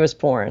he was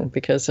born,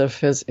 because of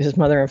his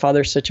mother and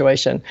father's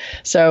situation.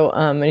 So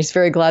and he's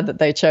very glad that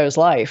they chose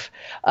life.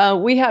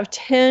 We have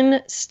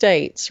 10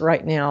 states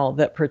right now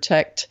that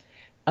protect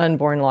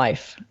unborn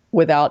life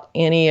without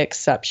any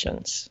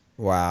exceptions.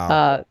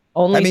 Wow.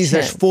 Only that means 10.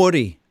 There's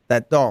 40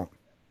 that don't.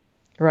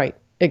 Right.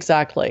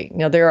 Exactly.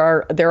 Now, there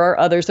are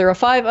others. There are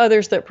 5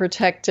 others that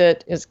protect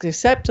it,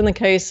 except in the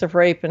case of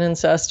rape and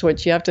incest,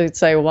 which you have to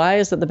say, why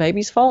is it the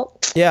baby's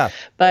fault? Yeah.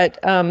 But,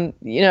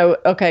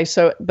 okay,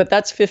 but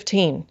that's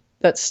 15.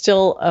 That's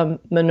still a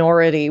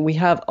minority. We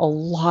have a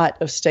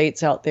lot of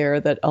states out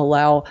there that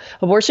allow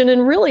abortion.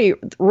 And really,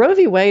 Roe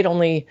v. Wade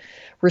only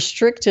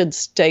restricted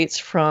states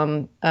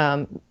from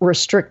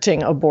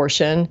restricting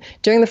abortion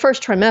during the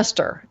first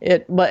trimester.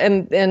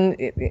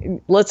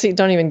 Let's see,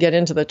 don't even get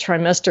into the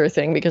trimester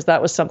thing, because that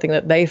was something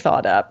that they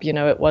thought up.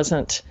 It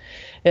wasn't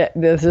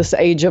this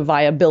age of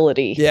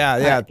viability.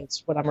 Yeah.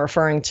 That's what I'm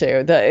referring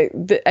to.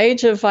 The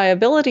age of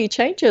viability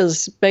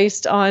changes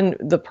based on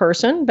the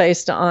person,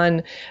 based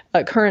on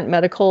current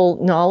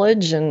medical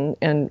knowledge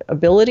and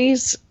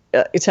abilities,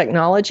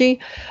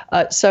 technology.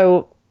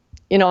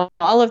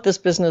 All of this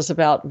business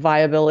about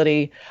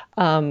viability,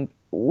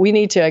 we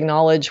need to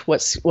acknowledge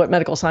what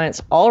medical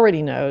science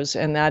already knows,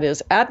 and that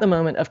is, at the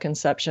moment of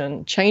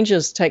conception,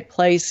 changes take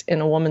place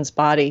in a woman's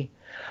body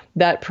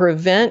that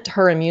prevent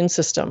her immune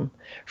system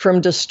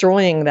from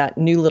destroying that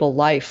new little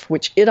life,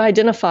 which it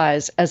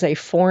identifies as a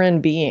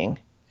foreign being,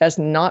 as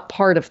not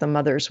part of the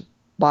mother's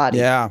body,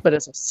 but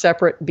as a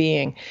separate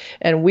being.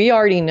 And we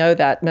already know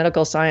that.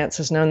 Medical science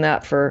has known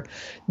that for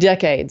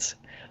decades.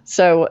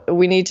 So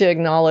we need to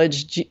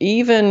acknowledge,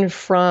 even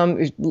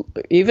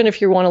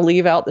if you want to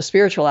leave out the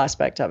spiritual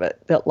aspect of it,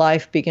 that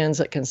life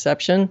begins at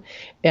conception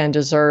and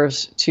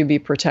deserves to be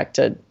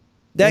protected.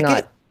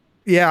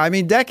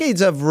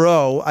 Decades of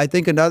Roe, I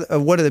think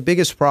one of the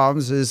biggest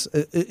problems is,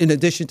 in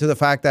addition to the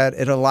fact that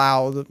it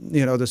allowed,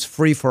 this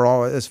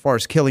free-for-all as far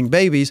as killing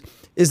babies,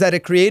 is that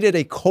it created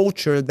a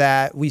culture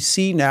that we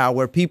see now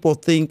where people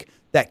think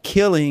that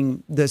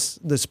killing this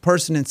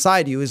person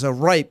inside you is a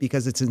right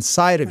because it's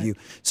inside of you.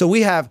 So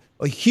we have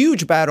a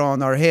huge battle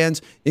on our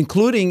hands,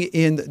 including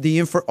in the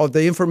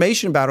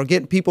information battle,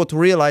 getting people to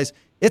realize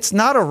it's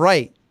not a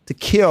right to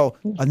kill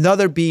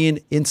another being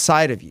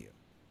inside of you.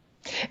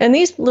 And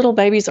these little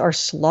babies are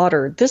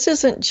slaughtered. This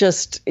isn't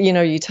just,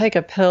 you take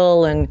a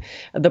pill and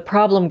the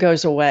problem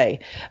goes away.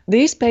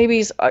 These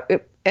babies are,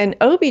 and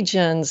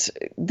OB-GYNs,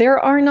 there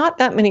are not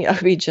that many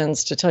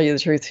OB-GYNs, to tell you the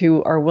truth,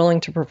 who are willing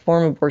to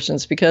perform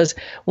abortions, because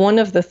one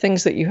of the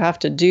things that you have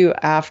to do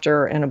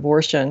after an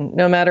abortion,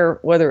 no matter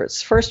whether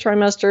it's first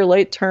trimester,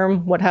 late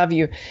term, what have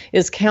you,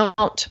 is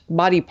count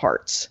body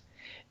parts.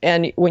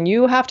 And when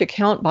you have to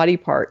count body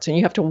parts and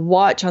you have to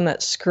watch on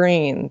that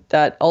screen,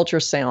 that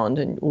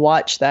ultrasound, and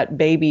watch that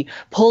baby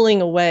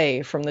pulling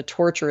away from the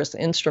torturous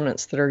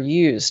instruments that are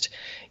used,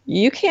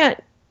 you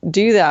can't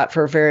do that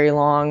for very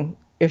long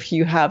if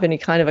you have any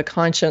kind of a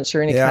conscience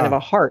or any kind of a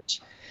heart.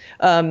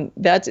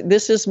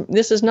 This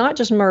is not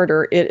just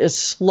murder, it is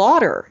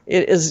slaughter.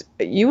 It is,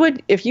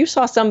 if you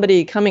saw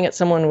somebody coming at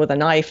someone with a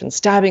knife and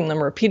stabbing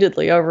them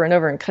repeatedly over and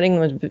over and cutting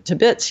them to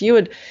bits, you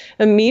would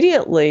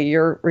immediately,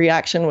 your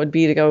reaction would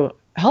be to go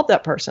help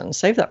that person,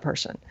 save that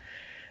person.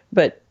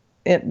 But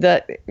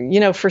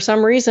for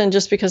some reason,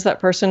 just because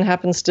that person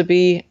happens to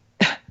be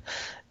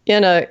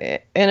in a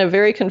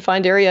very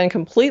confined area and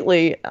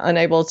completely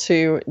unable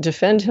to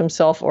defend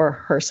himself or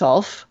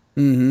herself,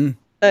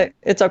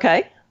 it's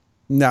okay.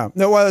 No,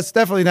 well, it's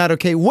definitely not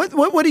okay.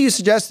 What do you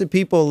suggest to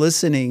people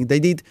listening? They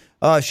need,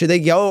 should they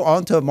go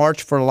onto a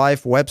March for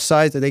Life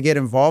website? Do they get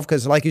involved?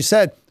 Because like you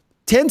said,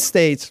 10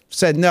 states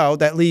said no.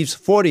 That leaves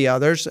 40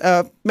 others,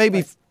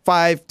 maybe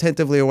 5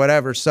 tentatively or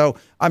whatever. So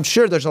I'm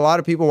sure there's a lot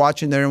of people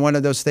watching there in one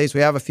of those states.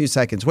 We have a few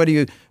seconds. What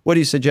do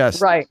you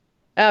suggest? Right.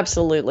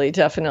 Absolutely,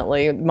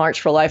 definitely.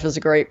 March for Life is a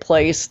great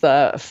place.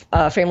 The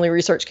Family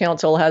Research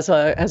Council has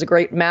a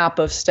great map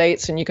of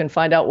states, and you can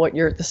find out what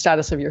the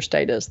status of your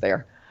state is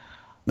there.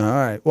 All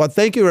right. Well,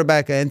 thank you,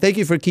 Rebecca. And thank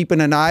you for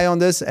keeping an eye on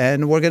this.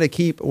 And we're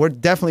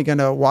definitely going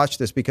to watch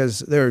this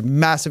because there are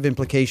massive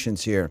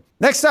implications here.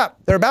 Next up,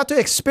 they're about to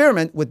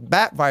experiment with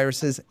bat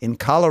viruses in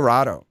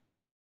Colorado.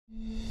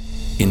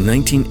 In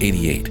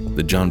 1988,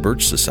 the John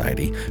Birch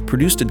Society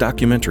produced a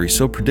documentary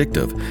so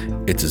predictive,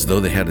 it's as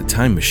though they had a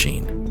time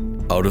machine.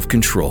 Out of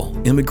Control,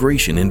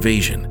 Immigration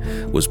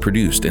Invasion was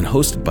produced and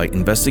hosted by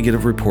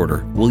investigative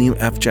reporter William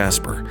F.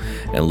 Jasper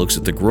and looks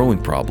at the growing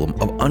problem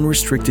of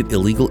unrestricted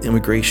illegal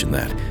immigration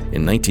that,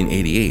 in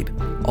 1988,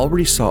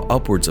 already saw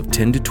upwards of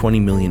 10 to 20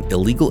 million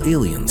illegal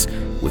aliens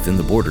within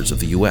the borders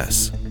of the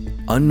U.S.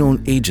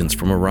 Unknown agents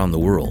from around the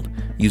world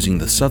using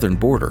the southern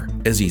border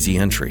as easy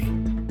entry.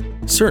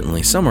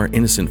 Certainly, some are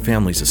innocent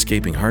families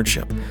escaping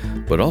hardship,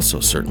 but also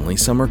certainly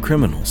some are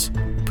criminals,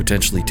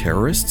 potentially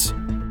terrorists.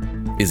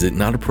 Is it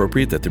not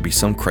appropriate that there be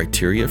some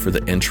criteria for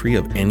the entry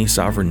of any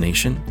sovereign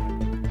nation?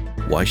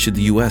 Why should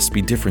the U.S.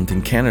 be different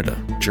than Canada,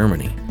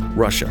 Germany,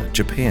 Russia,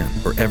 Japan,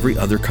 or every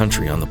other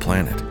country on the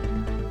planet?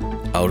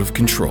 Out of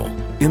Control,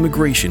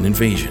 Immigration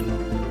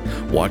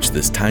Invasion. Watch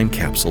this time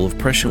capsule of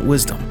prescient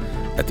wisdom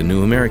at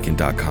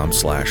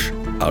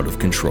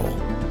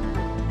thenewamerican.com/outofcontrol.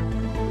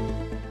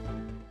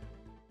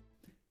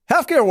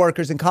 Healthcare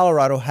workers in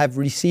Colorado have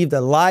received a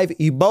live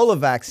Ebola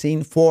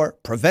vaccine for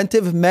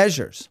preventive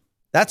measures.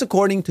 That's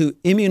according to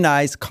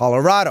Immunize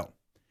Colorado.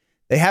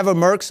 They have a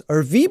Merck's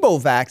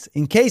Ervebovax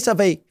in case of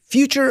a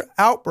future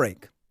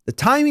outbreak. The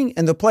timing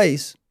and the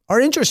place are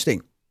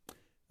interesting.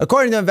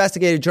 According to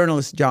investigative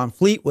journalist John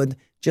Fleetwood,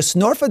 just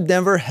north of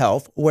Denver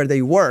Health, where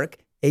they work,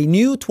 a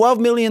new $12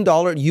 million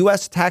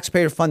U.S.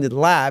 taxpayer-funded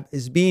lab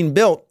is being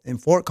built in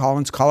Fort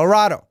Collins,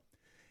 Colorado.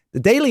 The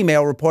Daily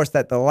Mail reports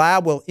that the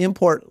lab will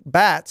import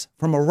bats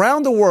from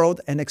around the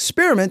world and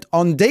experiment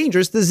on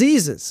dangerous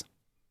diseases.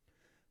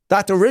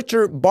 Dr.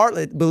 Richard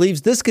Bartlett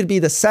believes this could be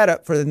the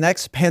setup for the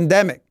next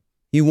pandemic.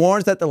 He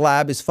warns that the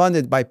lab is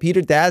funded by Peter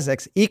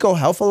Daszak's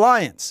EcoHealth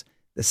Alliance,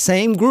 the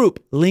same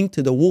group linked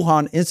to the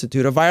Wuhan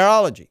Institute of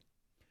Virology.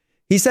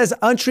 He says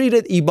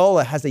untreated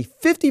Ebola has a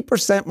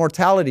 50%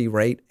 mortality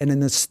rate and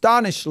an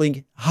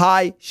astonishingly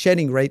high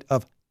shedding rate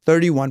of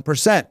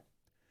 31%.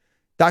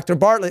 Dr.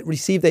 Bartlett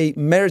received a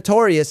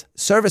meritorious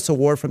service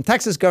award from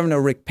Texas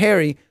Governor Rick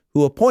Perry,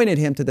 who appointed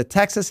him to the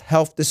Texas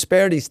Health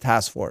Disparities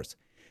Task Force.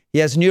 He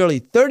has nearly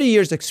 30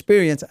 years'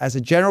 experience as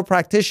a general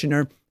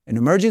practitioner, an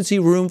emergency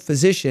room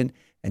physician,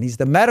 and he's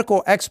the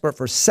medical expert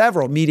for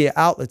several media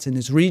outlets in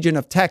his region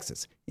of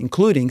Texas,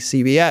 including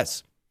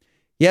CBS.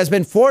 He has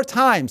been 4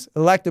 times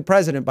elected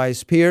president by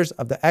his peers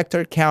of the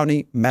Ector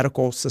County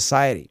Medical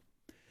Society.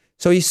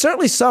 So he's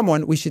certainly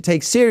someone we should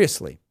take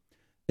seriously.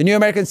 The New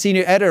American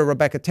senior editor,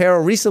 Rebecca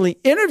Terrell, recently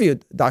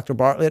interviewed Dr.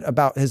 Bartlett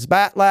about his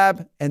bat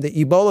lab and the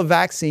Ebola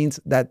vaccines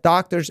that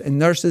doctors and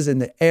nurses in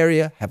the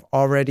area have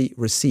already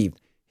received.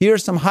 Here are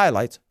some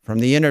highlights from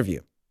the interview.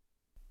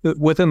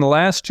 Within the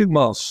last 2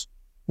 months,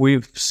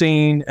 we've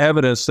seen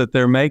evidence that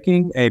they're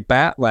making a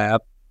bat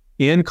lab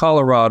in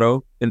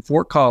Colorado, in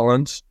Fort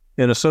Collins,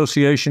 in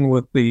association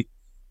with the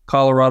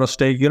Colorado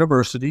State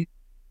University.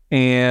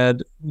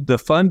 And the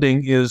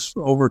funding is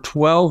over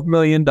 $12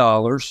 million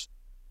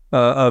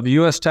of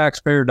U.S.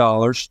 taxpayer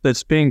dollars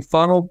that's being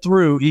funneled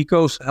through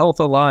EcoHealth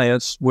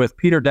Alliance with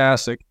Peter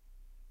Daszak,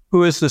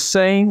 who is the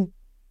same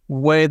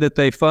way that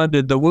they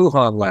funded the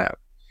Wuhan lab.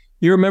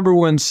 You remember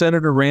when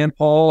Senator Rand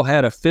Paul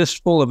had a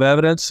fistful of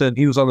evidence and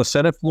he was on the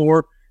Senate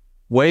floor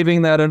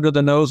waving that under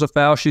the nose of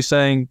Fauci,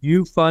 saying,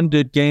 you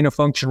funded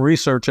gain-of-function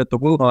research at the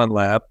Wuhan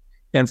lab.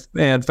 And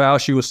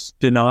Fauci was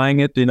denying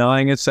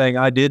it, saying,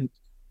 I didn't.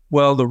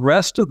 Well, the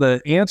rest of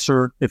the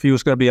answer, if he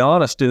was going to be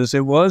honest, is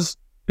it was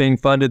being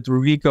funded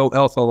through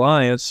EcoHealth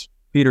Alliance,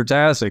 Peter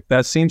Daszak.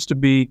 That seems to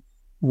be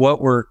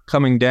what we're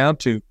coming down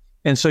to.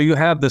 And so you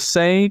have the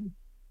same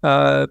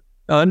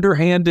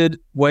underhanded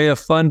way of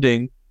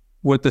funding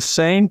with the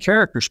same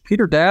characters.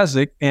 Peter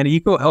Daszak and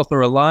EcoHealth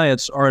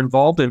Alliance are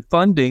involved in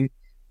funding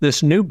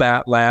this new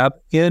bat lab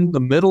in the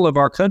middle of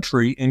our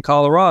country in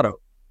Colorado.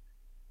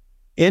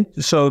 And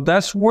so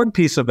that's one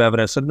piece of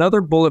evidence.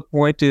 Another bullet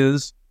point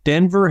is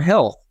Denver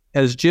Health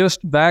has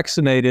just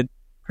vaccinated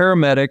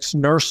paramedics,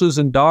 nurses,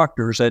 and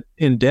doctors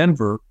in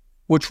Denver,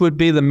 which would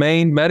be the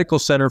main medical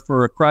center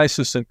for a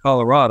crisis in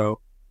Colorado,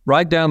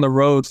 right down the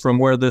road from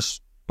where this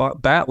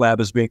bat lab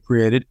is being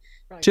created,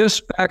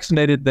 just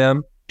vaccinated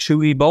them to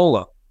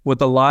Ebola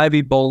with a live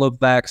Ebola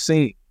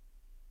vaccine.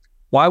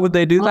 Why would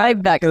they do that? Live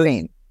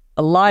vaccine.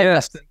 A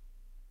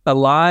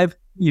live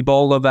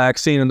Ebola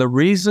vaccine. And the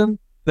reason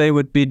they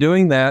would be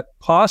doing that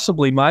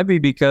possibly might be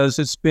because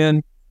it's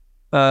been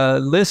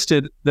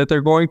listed that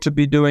they're going to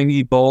be doing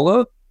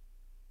Ebola,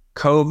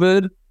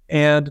 COVID,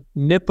 and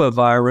Nipah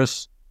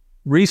virus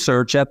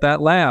research at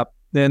that lab.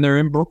 Then they're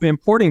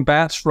importing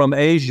bats from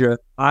Asia,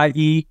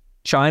 i.e.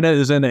 China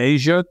is in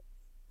Asia.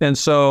 And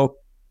so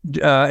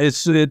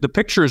the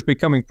picture is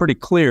becoming pretty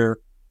clear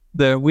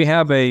that we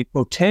have a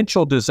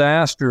potential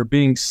disaster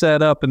being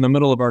set up in the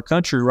middle of our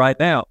country right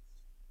now,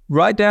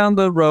 right down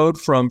the road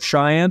from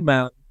Cheyenne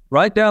Mountain,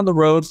 right down the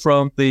road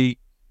from the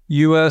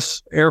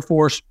U.S. Air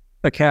Force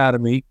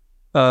Academy.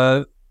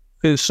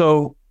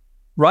 So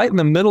right in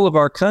the middle of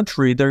our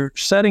country, they're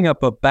setting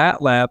up a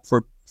bat lab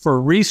for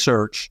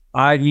research,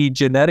 i.e.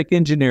 genetic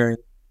engineering,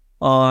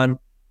 on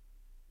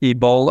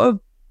Ebola,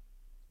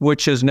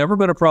 which has never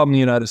been a problem in the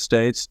United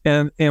States.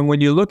 And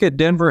when you look at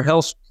Denver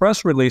Health's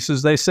press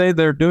releases, they say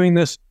they're doing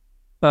this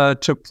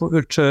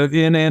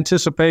in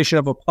anticipation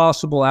of a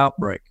possible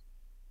outbreak.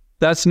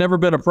 That's never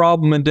been a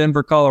problem in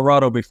Denver,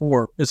 Colorado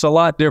before. It's a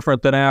lot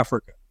different than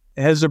Africa.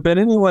 Has there been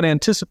anyone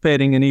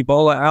anticipating an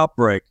Ebola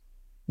outbreak?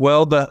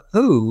 Well, the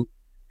WHO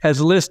has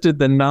listed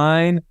the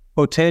 9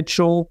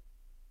 potential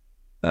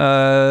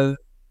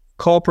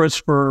culprits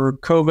for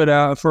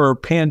COVID, for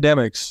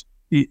pandemics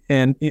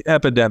and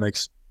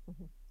epidemics.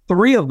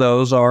 3 of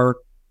those are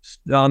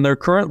on their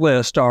current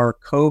list are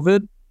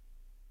COVID,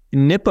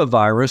 Nipah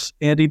virus,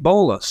 and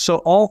Ebola. So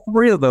all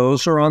 3 of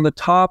those are on the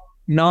top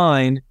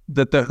 9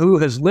 that the WHO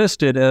has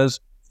listed as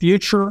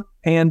future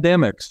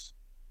pandemics.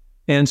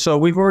 And so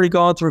we've already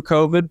gone through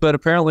COVID, but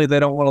apparently they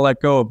don't want to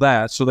let go of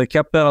that. So they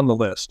kept that on the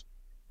list.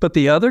 But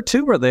the other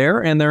 2 are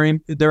there, and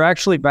they're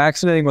actually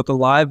vaccinating with a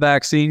live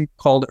vaccine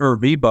called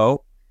Ervebo.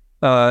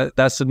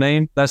 That's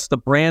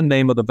the brand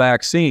name of the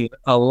vaccine,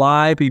 a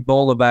live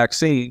Ebola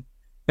vaccine.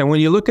 And when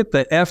you look at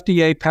the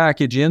FDA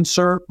package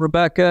insert,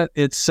 Rebecca,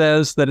 it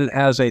says that it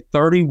has a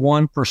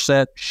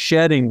 31%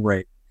 shedding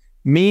rate,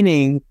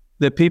 meaning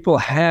that people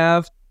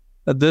have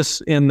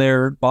this in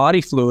their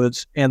body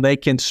fluids and they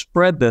can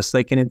spread this.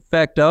 They can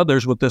infect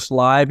others with this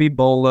live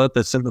Ebola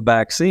that's in the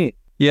vaccine.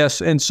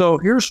 Yes, and so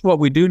here's what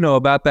we do know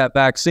about that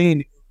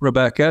vaccine,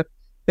 Rebecca.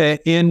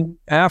 In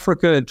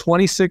Africa in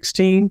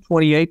 2016,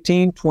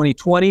 2018,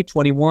 2020,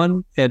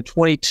 21, and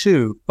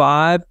 22,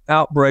 5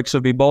 outbreaks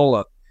of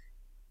Ebola.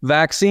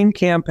 Vaccine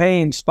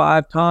campaigns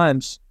 5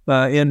 times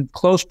in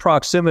close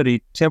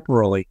proximity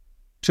temporally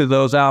to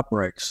those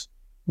outbreaks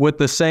with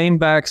the same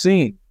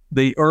vaccine.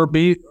 The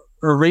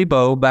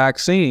Ervebo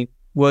vaccine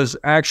was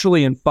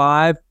actually in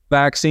 5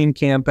 vaccine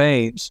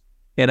campaigns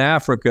in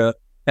Africa,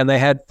 and they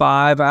had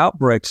 5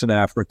 outbreaks in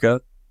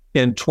Africa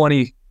in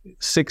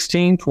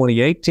 2016,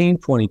 2018,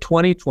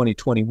 2020,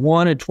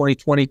 2021, and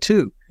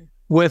 2022,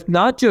 with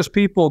not just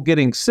people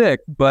getting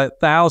sick, but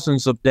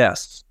thousands of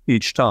deaths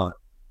each time.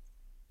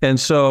 And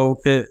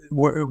so they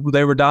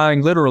were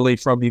dying literally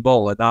from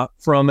Ebola, not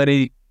from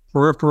any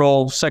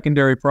peripheral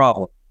secondary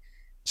problem.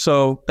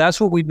 So that's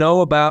what we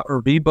know about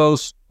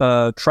Ervebo's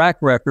track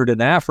record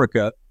in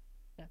Africa.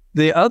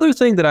 The other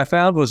thing that I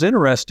found was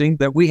interesting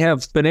that we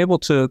have been able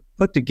to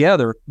put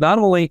together, not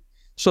only,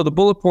 so the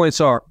bullet points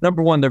are,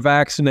 number 1, they're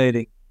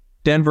vaccinating.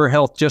 Denver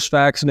Health just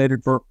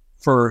vaccinated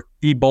for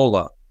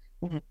Ebola.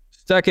 Mm-hmm.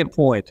 Second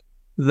point,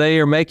 they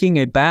are making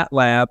a bat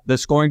lab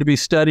that's going to be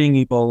studying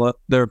Ebola.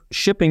 They're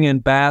shipping in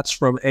bats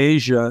from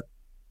Asia.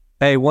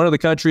 Hey, one of the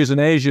countries in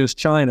Asia is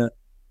China,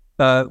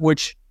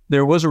 which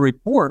there was a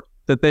report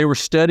that they were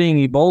studying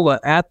Ebola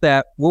at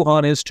that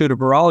Wuhan Institute of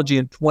Virology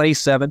in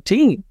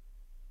 2017.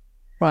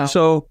 Wow.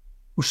 So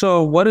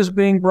what is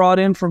being brought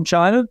in from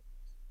China?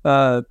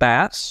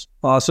 Bats,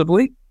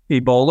 possibly.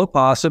 Ebola,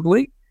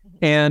 possibly.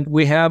 And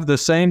we have the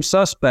same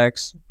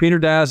suspects, Peter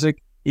Daszak,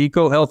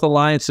 EcoHealth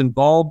Alliance,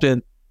 involved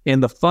in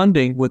the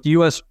funding with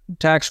U.S.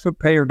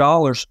 taxpayer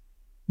dollars.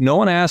 No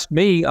one asked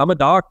me. I'm a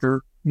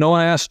doctor. No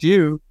one asked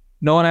you.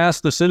 No one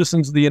asked the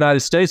citizens of the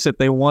United States if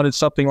they wanted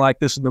something like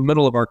this in the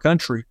middle of our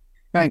country.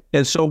 Right.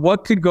 And so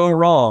what could go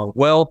wrong?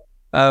 Well,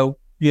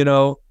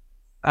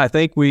 I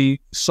think we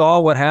saw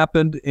what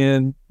happened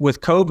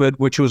with COVID,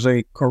 which was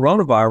a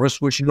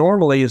coronavirus, which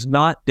normally is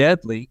not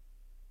deadly,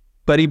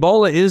 but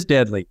Ebola is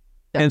deadly.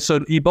 Yeah. And so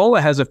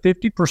Ebola has a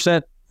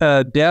 50%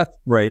 death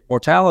rate,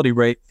 mortality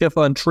rate, if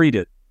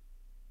untreated.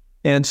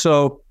 And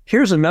so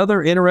here's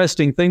another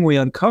interesting thing we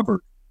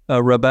uncovered,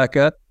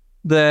 Rebecca,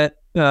 that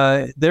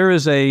there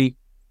is a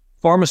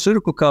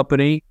pharmaceutical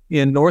company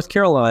in North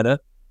Carolina,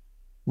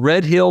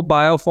 Red Hill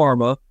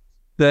Biopharma,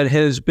 that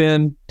has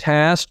been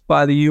tasked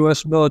by the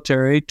U.S.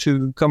 military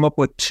to come up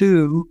with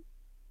 2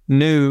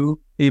 new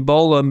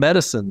Ebola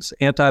medicines,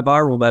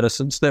 antiviral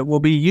medicines, that will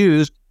be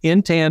used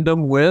in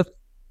tandem with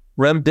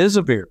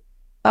remdesivir.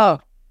 Oh,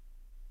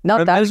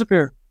 not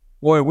remdesivir.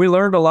 Boy, we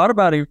learned a lot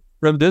about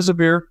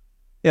remdesivir.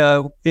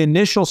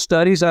 Initial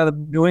studies out of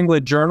the New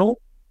England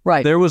Journal.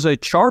 Right. There was a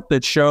chart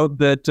that showed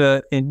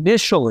that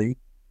initially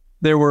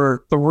there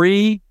were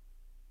 3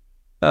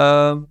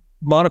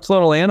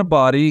 monoclonal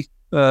antibody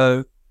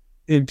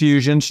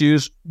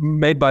infusions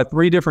made by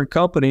 3 different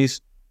companies,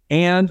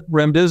 and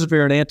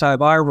remdesivir, an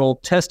antiviral,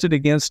 tested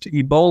against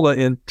Ebola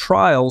in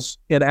trials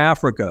in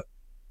Africa.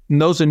 In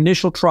those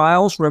initial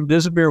trials,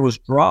 remdesivir was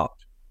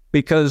dropped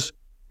because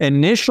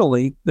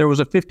initially there was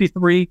a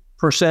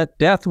 53%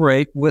 death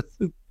rate with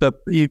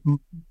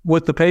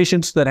the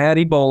patients that had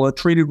Ebola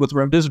treated with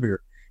remdesivir.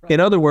 Right. In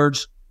other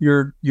words,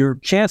 your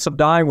chance of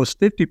dying was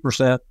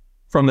 50%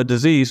 from the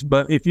disease,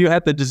 but if you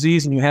had the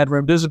disease and you had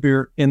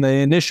remdesivir, in the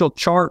initial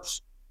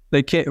charts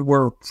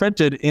were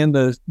printed in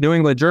the New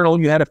England Journal,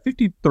 you had a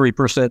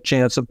 53%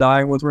 chance of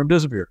dying with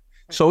remdesivir.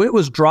 So it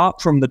was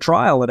dropped from the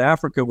trial in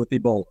Africa with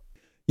Ebola.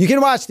 You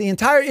can watch the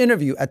entire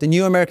interview at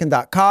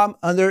thenewamerican.com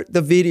under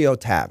the video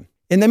tab.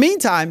 In the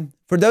meantime,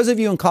 for those of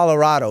you in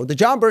Colorado, the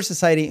John Birch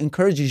Society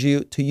encourages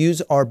you to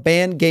use our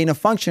Ban Gain of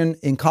Function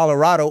in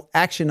Colorado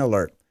Action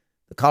Alert.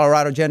 The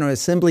Colorado General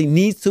Assembly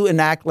needs to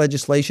enact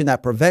legislation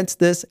that prevents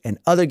this and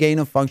other gain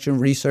of function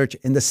research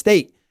in the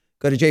state.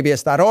 Go to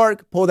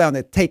jbs.org, pull down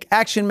the Take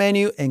Action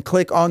menu, and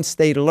click on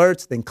State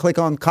Alerts. Then click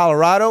on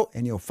Colorado,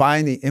 and you'll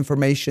find the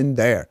information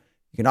there.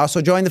 You can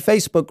also join the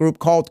Facebook group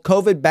called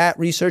COVID Bat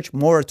Research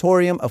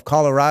Moratorium of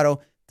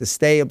Colorado to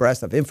stay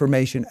abreast of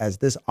information as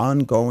this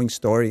ongoing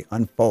story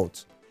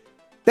unfolds.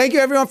 Thank you,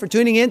 everyone, for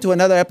tuning in to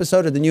another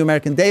episode of The New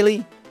American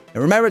Daily.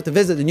 And remember to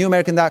visit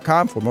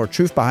thenewamerican.com for more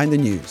truth behind the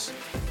news.